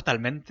amarlo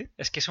totalmente.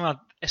 Es que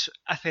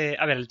hace...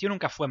 A ver, el tío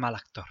nunca fue mal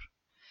actor,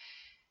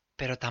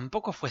 pero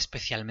tampoco fue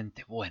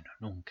especialmente bueno,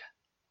 nunca.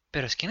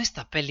 Pero es que en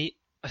esta peli,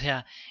 o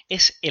sea,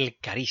 es el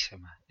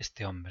carisma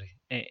este hombre.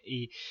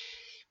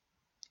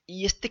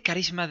 Y este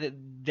carisma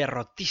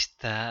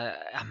derrotista,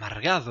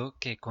 amargado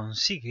que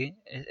consigue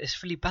es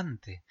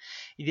flipante.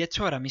 Y de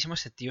hecho ahora mismo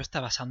ese tío está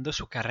basando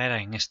su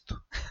carrera en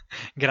esto,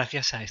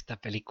 gracias a esta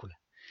película.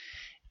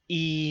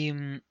 Y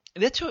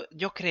de hecho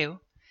yo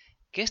creo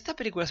que esta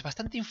película es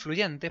bastante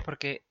influyente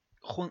porque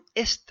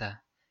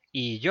esta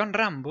y John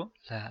Rambo,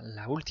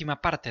 la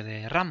última parte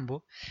de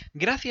Rambo,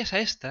 gracias a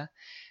esta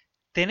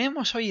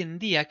tenemos hoy en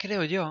día,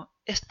 creo yo,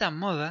 esta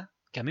moda,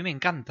 que a mí me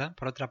encanta,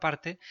 por otra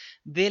parte,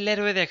 del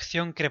héroe de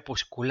acción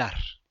crepuscular.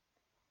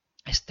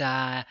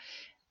 Esta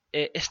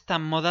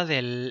moda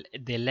del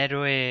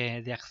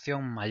héroe de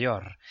acción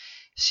mayor.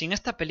 Sin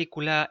esta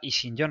película y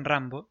sin John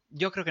Rambo,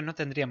 yo creo que no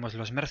tendríamos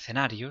Los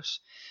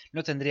Mercenarios,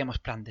 no tendríamos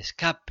Plan de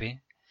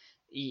Escape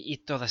y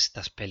todas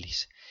estas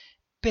pelis.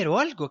 Pero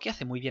algo que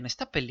hace muy bien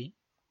esta peli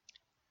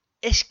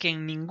es que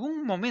en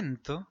ningún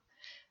momento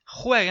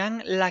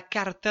juegan la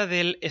carta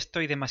del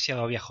estoy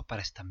demasiado viejo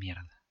para esta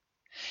mierda.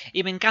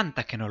 Y me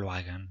encanta que no lo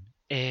hagan.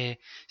 Se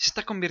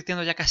está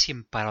convirtiendo ya casi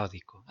en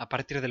paródico a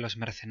partir de Los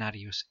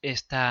Mercenarios.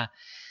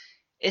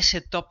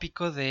 Ese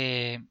tópico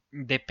de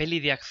peli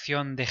de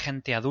acción de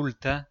gente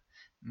adulta,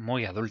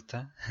 muy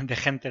adulta, de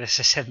gente de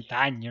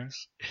 60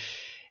 años,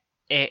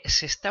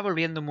 se está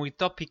volviendo muy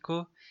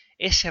tópico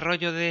ese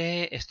rollo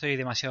de estoy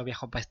demasiado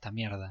viejo para esta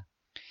mierda.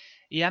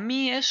 Y a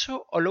mí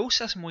eso o lo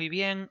usas muy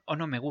bien o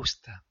no me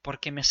gusta,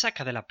 porque me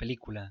saca de la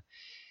película.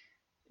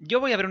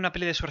 Yo voy a ver una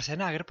peli de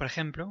Schwarzenegger, por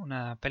ejemplo,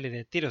 una peli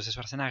de tiros de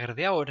Schwarzenegger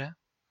de ahora,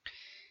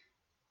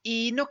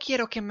 y no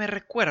quiero que me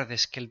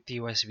recuerdes que el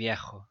tío es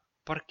viejo,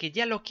 porque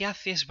ya lo que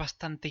hace es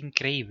bastante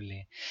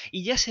increíble,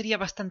 y ya sería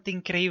bastante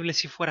increíble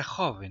si fuera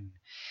joven.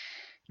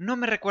 No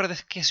me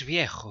recuerdes que es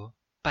viejo,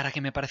 para que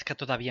me parezca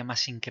todavía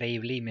más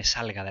increíble y me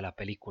salga de la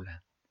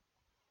película.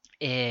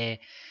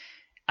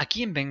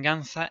 Aquí en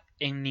Venganza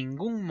en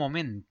ningún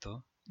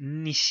momento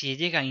ni se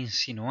llega a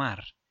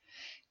insinuar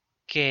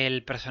que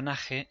el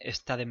personaje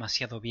está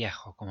demasiado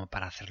viejo como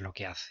para hacer lo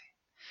que hace.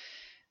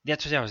 De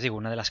hecho, ya os digo,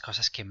 una de las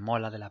cosas que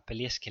mola de la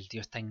peli es que el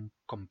tío está en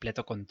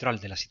completo control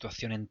de la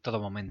situación en todo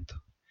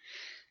momento.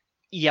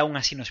 Y aún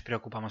así nos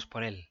preocupamos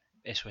por él.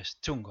 Eso es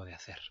chungo de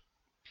hacer.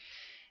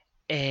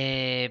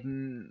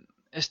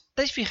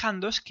 Estáis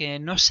fijándoos que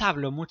no os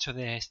hablo mucho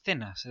de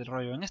escenas, el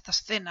rollo, en esta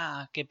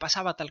escena que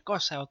pasaba tal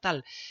cosa o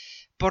tal.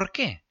 ¿Por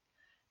qué?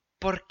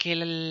 Porque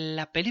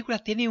la película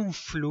tiene un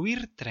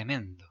fluir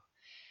tremendo.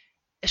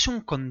 Es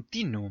un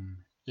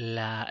continuum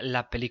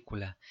la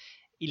película.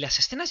 Y las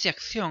escenas de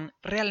acción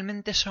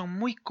realmente son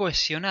muy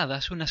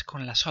cohesionadas unas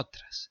con las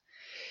otras.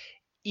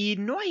 Y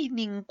no hay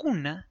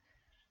ninguna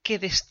que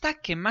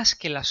destaque más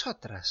que las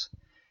otras.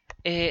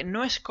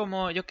 No es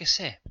como, yo qué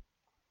sé,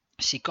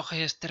 si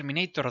coges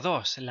Terminator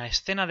 2, la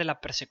escena de la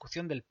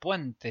persecución del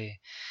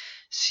puente,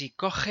 si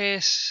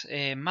coges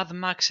Mad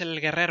Max el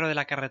guerrero de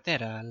la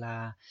carretera,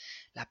 la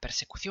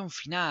persecución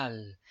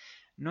final,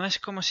 no es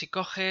como si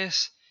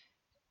coges,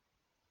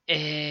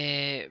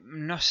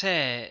 no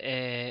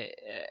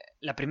sé,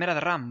 la primera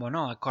de Rambo,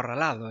 ¿no?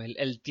 Acorralado,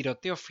 el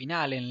tiroteo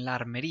final en la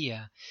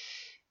armería.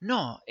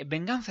 No,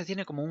 Venganza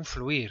tiene como un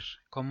fluir,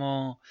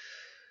 como...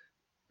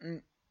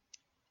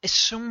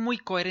 Son muy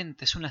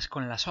coherentes unas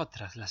con las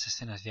otras las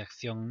escenas de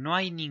acción. No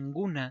hay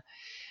ninguna...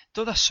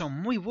 Todas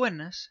son muy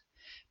buenas,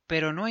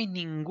 pero no hay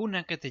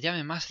ninguna que te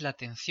llame más la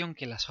atención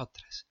que las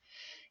otras.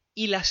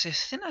 Y las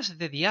escenas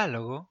de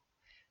diálogo...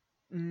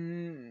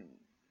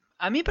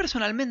 a mí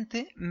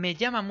personalmente me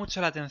llama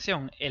mucho la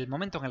atención el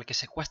momento en el que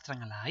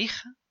secuestran a la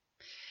hija.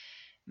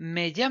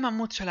 Me llama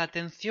mucho la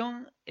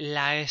atención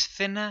la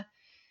escena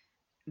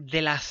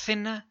de la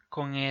cena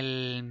con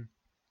el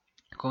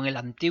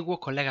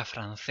antiguo colega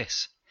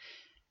francés.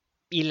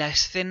 Y la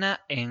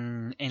escena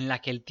en la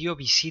que el tío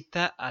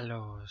visita a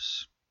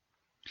los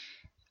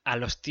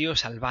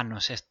tíos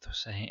albanos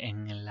estos,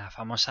 en la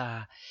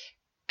famosa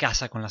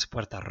casa con las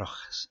puertas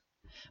rojas.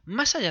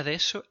 Más allá de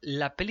eso,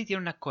 la peli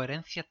tiene una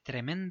coherencia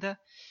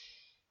tremenda.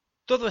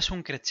 Todo es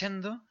un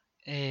crescendo,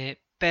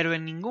 pero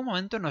en ningún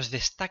momento nos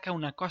destaca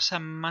una cosa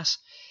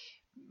más...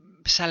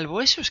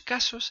 Salvo esos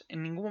casos,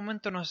 en ningún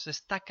momento nos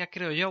destaca,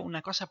 creo yo,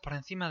 una cosa por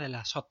encima de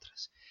las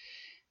otras.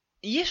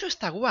 Y eso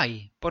está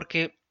guay,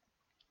 porque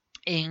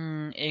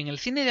en el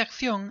cine de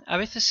acción a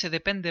veces se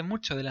depende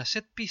mucho de las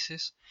set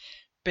pieces,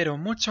 pero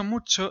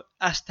mucho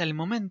hasta el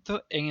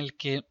momento en el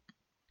que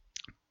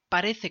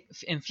parece,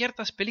 en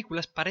ciertas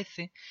películas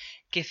parece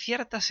que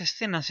ciertas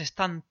escenas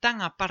están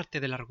tan aparte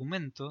del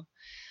argumento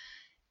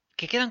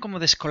que quedan como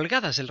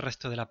descolgadas del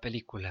resto de la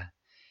película.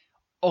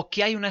 O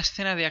que hay una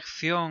escena de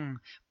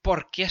acción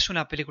porque es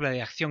una película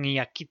de acción y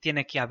aquí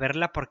tiene que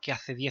haberla porque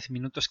hace 10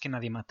 minutos que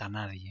nadie mata a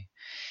nadie.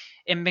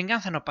 En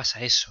Venganza no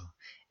pasa eso.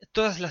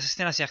 Todas las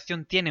escenas de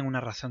acción tienen una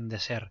razón de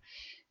ser.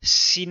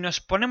 Si nos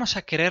ponemos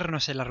a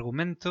creernos el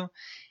argumento,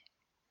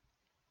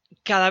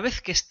 cada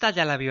vez que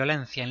estalla la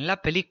violencia en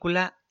la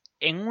película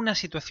en una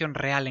situación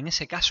real, en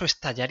ese caso,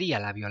 estallaría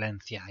la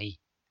violencia ahí,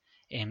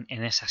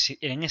 en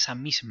esa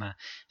misma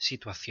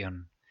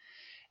situación.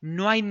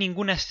 No hay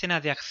ninguna escena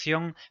de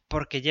acción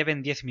porque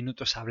lleven 10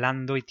 minutos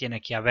hablando y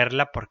tiene que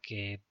haberla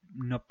porque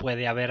no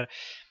puede haber,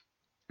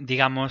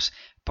 digamos,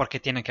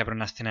 porque tiene que haber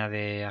una escena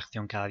de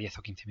acción cada 10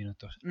 o 15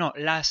 minutos. No,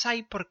 las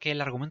hay porque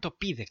el argumento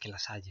pide que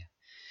las haya.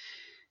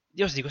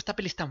 Ya os digo, esta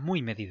peli está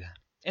muy medida.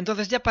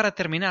 Entonces, ya para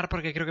terminar,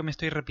 porque creo que me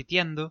estoy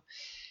repitiendo,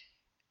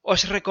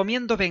 os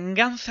recomiendo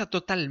Venganza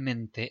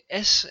totalmente.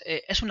 Es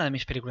una de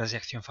mis películas de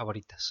acción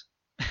favoritas.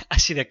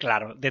 Así de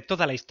claro, de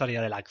toda la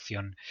historia de la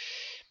acción.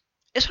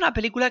 Es una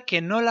película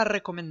que no la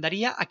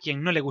recomendaría a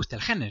quien no le guste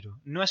el género.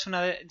 No es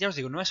ya os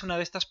digo, no es una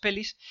de estas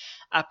pelis,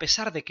 a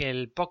pesar de que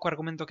el poco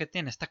argumento que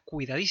tiene está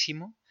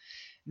cuidadísimo,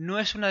 no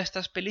es una de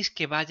estas pelis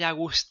que vaya a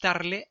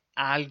gustarle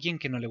a alguien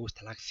que no le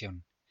gusta la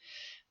acción.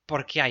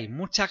 Porque hay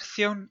mucha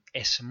acción,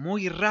 es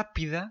muy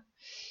rápida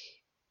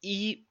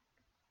y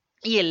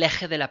el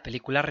eje de la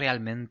película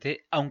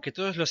realmente, aunque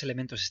todos los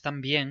elementos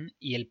están bien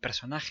y el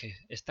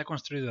personaje está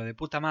construido de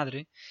puta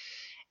madre,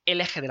 el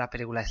eje de la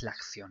película es la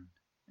acción.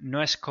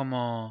 No es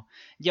como...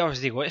 Ya os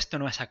digo, esto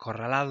no es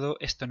Acorralado,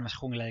 esto no es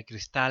Jungla de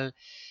Cristal,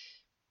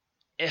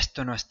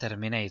 esto no es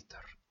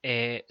Terminator.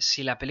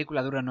 Si la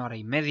película dura 1 hora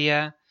y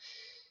media,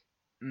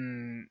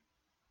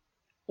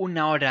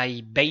 1 hora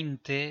y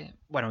 20,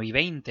 bueno, y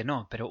 20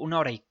 no, pero 1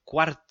 hora y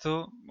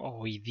cuarto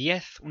o y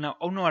 10,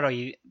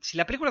 si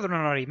la película dura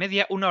 1 hora y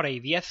media, 1 hora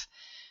y 10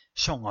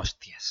 son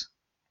hostias.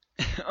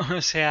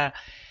 O sea,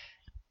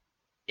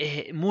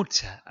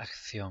 mucha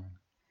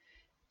acción.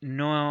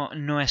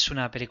 No es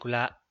una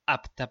película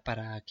apta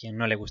para quien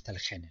no le gusta el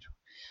género.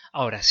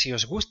 Ahora, si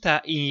os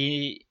gusta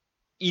y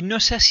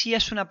no sé si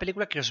es una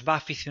película que os va a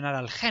aficionar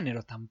al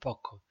género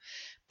tampoco,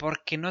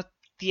 porque no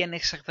tiene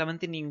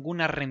exactamente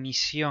ninguna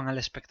remisión al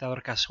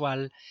espectador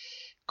casual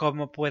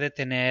como puede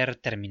tener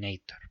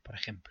Terminator, por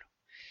ejemplo.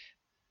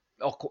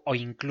 O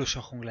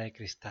incluso Jungla de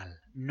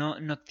Cristal.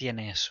 No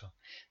tiene eso.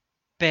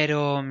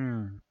 Pero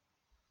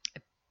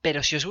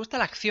si os gusta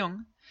la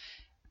acción,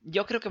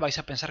 yo creo que vais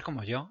a pensar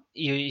como yo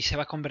y se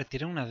va a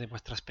convertir en una de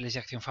vuestras pelis de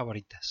acción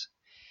favoritas.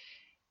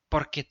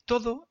 Porque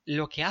todo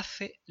lo que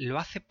hace, lo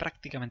hace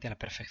prácticamente a la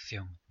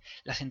perfección.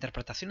 Las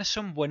interpretaciones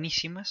son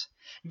buenísimas,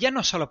 ya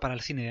no solo para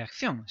el cine de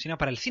acción, sino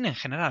para el cine en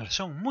general.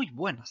 Son muy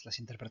buenas las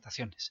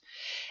interpretaciones.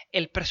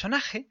 El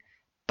personaje,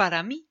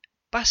 para mí,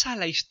 pasa a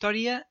la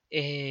historia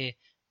de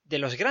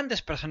los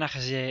grandes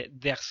personajes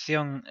de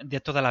acción de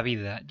toda la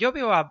vida. Yo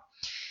veo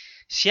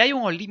si hay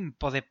un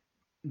Olimpo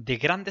de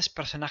grandes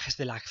personajes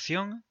de la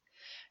acción,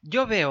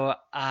 yo veo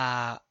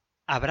a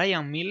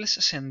Brian Mills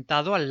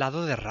sentado al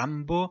lado de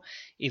Rambo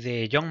y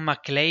de John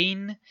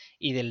McClane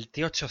y del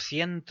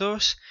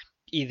T-800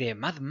 y de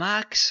Mad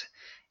Max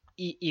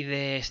y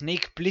de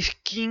Snake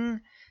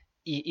Plissken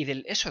y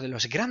de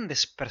los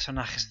grandes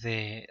personajes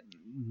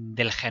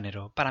del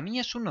género. Para mí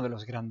es uno de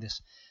los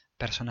grandes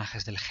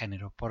personajes del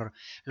género, por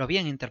lo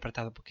bien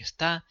interpretado que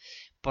está,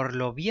 por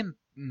lo bien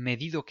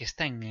medido que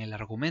está en el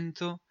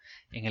argumento,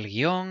 en el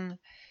guión,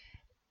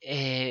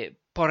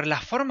 por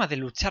la forma de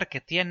luchar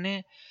que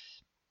tiene,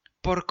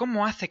 por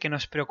cómo hace que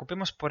nos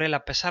preocupemos por él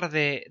a pesar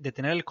de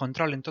tener el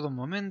control en todo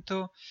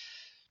momento.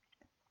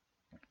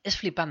 Es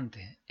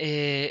flipante.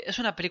 Es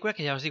una película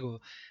que, ya os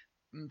digo,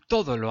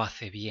 todo lo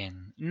hace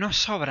bien, no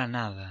sobra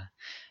nada,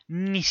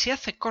 ni se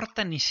hace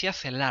corta ni se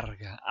hace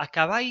larga.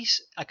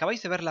 Acabáis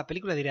de ver la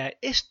película y diréis,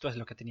 esto es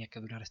lo que tenía que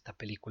durar esta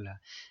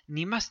película,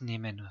 ni más ni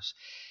menos.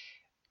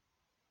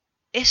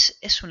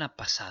 Es una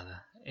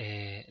pasada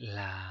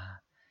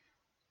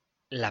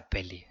la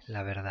peli,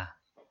 la verdad.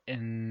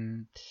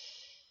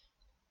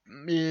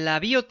 La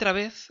vi otra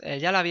vez,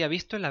 ya la había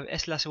visto,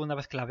 es la segunda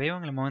vez que la veo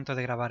en el momento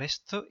de grabar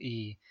esto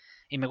y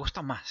me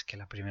gusta más que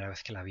la primera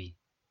vez que la vi.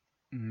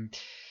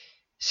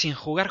 Sin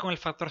jugar con el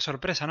factor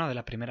sorpresa, ¿no? De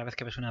la primera vez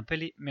que ves una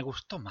peli, me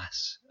gustó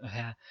más. O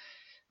sea,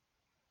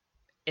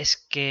 es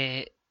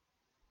que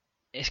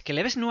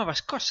le ves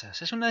nuevas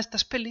cosas. Es una de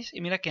estas pelis,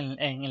 y mira que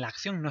en la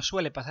acción no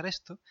suele pasar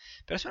esto,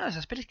 pero es una de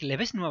esas pelis que le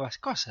ves nuevas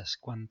cosas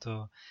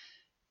cuanto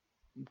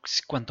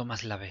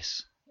más la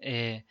ves.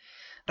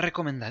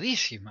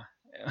 Recomendadísima.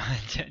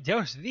 ya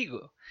os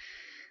digo.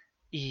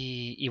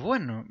 Y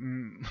bueno,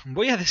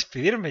 voy a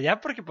despedirme ya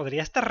porque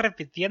podría estar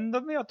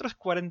repitiéndome otros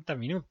 40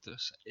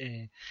 minutos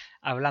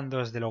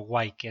hablándoos de lo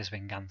guay que es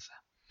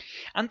Venganza.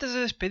 Antes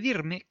de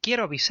despedirme,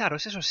 quiero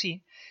avisaros, eso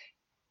sí,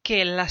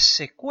 que las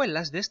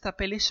secuelas de esta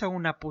peli son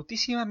una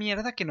putísima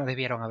mierda que no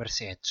debieron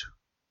haberse hecho.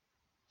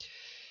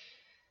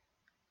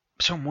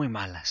 Son muy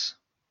malas.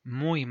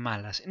 Muy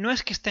malas. No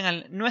es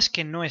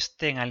que no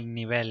estén al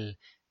nivel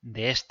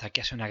de esta,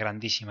 que es una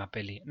grandísima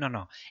peli.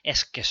 No,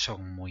 es que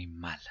son muy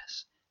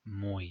malas.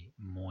 Muy,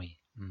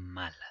 muy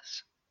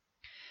malas.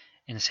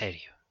 En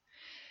serio.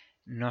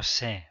 No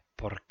sé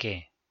por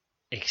qué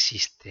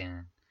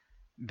existen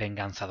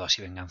Venganza 2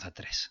 y Venganza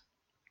 3.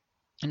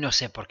 No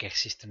sé por qué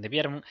existen.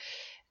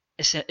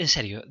 En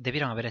serio,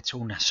 debieron haber hecho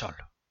una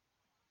solo.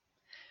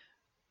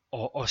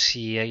 O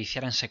si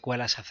hicieran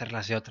secuelas,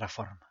 hacerlas de otra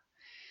forma.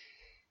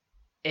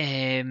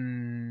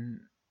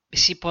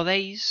 si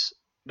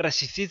podéis,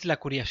 resistid la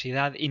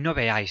curiosidad y no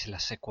veáis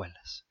las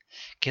secuelas.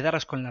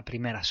 Quedaros con la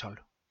primera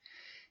solo.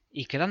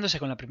 Y quedándose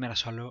con la primera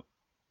solo,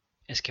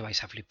 es que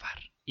vais a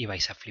flipar. Y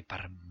vais a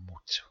flipar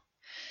mucho.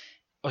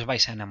 Os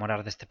vais a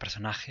enamorar de este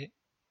personaje.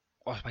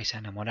 Os vais a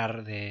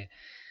enamorar de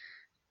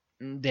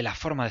la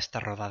forma de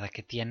estar rodada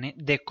que tiene.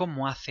 De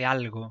cómo hace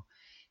algo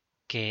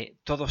que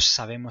todos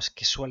sabemos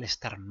que suele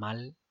estar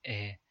mal.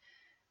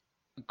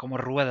 Como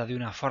rueda de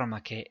una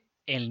forma que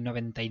el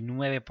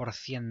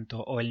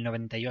 99% o el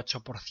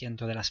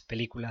 98% de las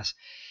películas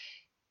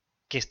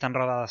que están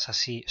rodadas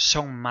así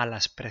son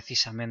malas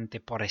precisamente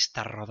por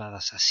estar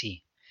rodadas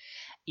así.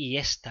 Y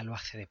esta lo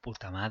hace de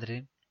puta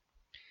madre.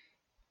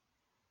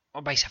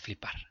 Os vais a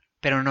flipar.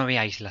 Pero no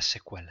veáis las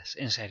secuelas,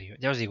 en serio.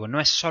 Ya os digo, no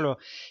es solo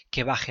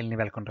que baje el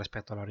nivel con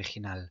respecto al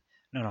original.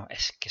 No,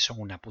 es que son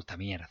una puta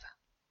mierda.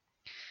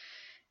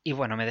 Y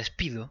bueno, me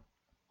despido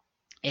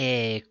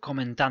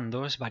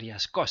comentándoos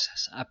varias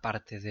cosas,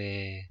 aparte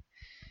de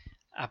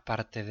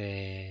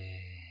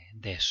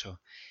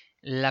eso.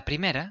 La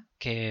primera,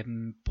 que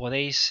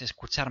podéis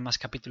escuchar más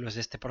capítulos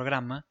de este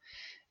programa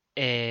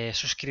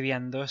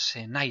suscribiéndoos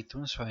en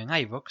iTunes o en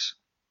iVoox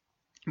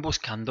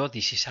buscando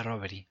This is a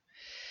Robbery.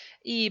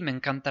 Y me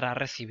encantará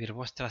recibir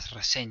vuestras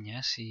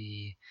reseñas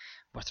y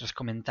vuestros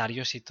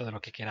comentarios y todo lo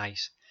que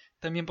queráis.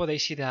 También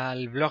podéis ir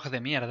al blog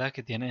de mierda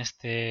que tiene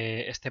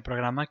este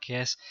programa,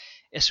 que es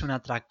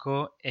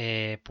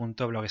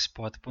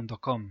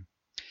esunatraco.blogspot.com.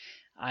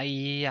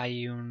 Ahí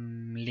hay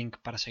un link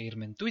para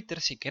seguirme en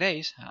Twitter si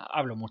queréis.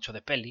 Hablo mucho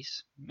de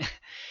pelis.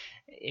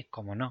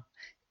 Como no.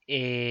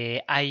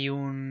 Hay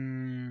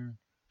un...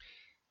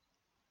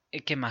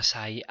 ¿Qué más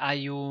hay?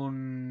 Hay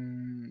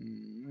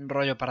un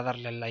rollo para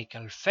darle like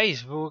al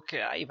Facebook.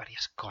 Hay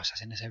varias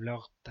cosas en ese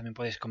blog. También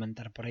podéis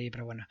comentar por ahí,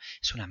 pero bueno,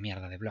 es una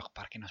mierda de blog,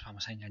 para que nos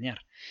vamos a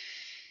engañar.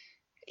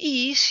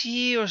 Y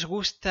si os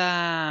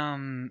gusta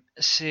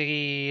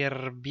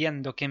seguir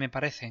viendo qué me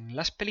parecen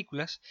las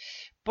películas,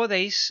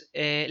 podéis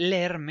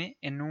leerme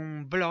en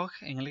un blog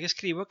en el que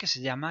escribo que se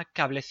llama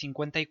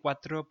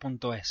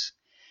cable54.es.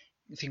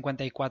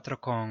 54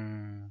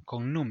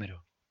 con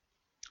número.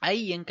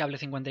 Ahí en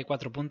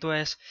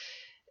cable54.es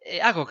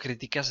hago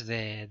críticas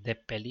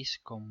de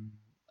pelis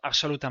con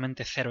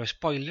absolutamente cero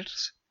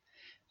spoilers.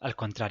 Al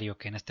contrario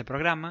que en este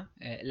programa,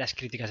 las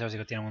críticas ya os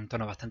digo tienen un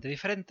tono bastante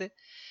diferente.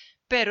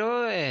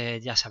 Pero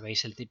ya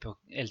sabéis el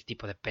tipo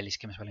de pelis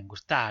que me suelen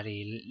gustar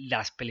y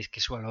las pelis que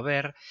suelo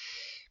ver.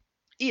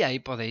 Y ahí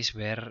podéis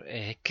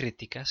ver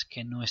críticas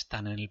que no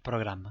están en el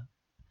programa.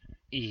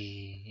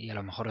 Y a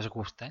lo mejor os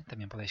gusta.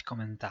 También podéis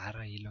comentar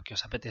ahí lo que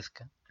os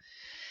apetezca.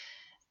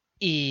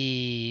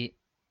 Y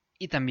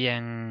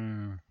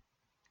también,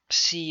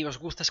 si os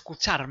gusta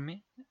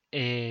escucharme,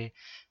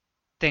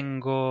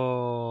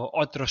 tengo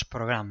otros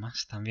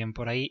programas también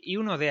por ahí. Y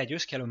uno de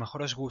ellos, que a lo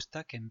mejor os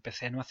gusta, que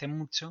empecé no hace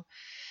mucho,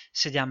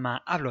 se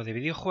llama Hablo de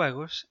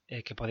videojuegos,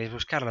 que podéis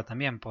buscarlo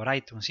también por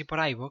iTunes y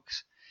por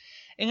iVoox,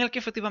 en el que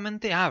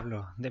efectivamente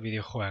hablo de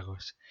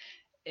videojuegos.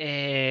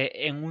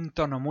 En un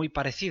tono muy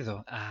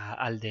parecido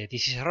al de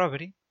This is a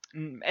Robbery.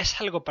 Es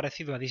algo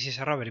parecido a This is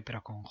a Robbery,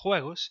 pero con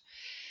juegos.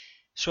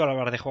 Suelo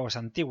hablar de juegos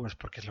antiguos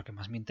porque es lo que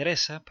más me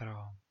interesa,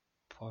 pero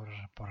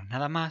por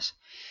nada más.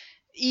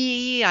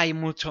 Y hay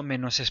mucho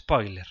menos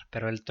spoiler,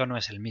 pero el tono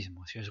es el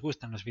mismo. Si os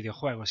gustan los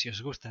videojuegos, si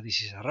os gusta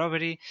This is a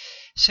Robbery,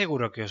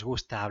 seguro que os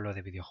gusta Hablo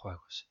de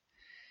videojuegos.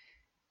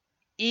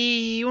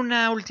 Y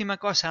una última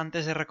cosa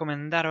antes de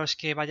recomendaros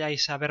que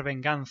vayáis a ver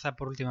Venganza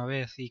por última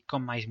vez y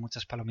comáis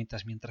muchas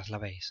palomitas mientras la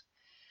veis.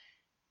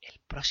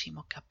 El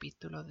próximo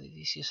capítulo de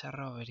This is a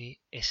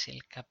Robbery es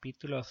el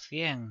capítulo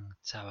 100,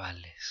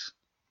 chavales.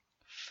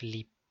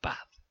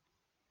 Flipad.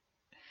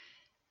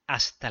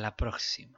 Hasta la próxima.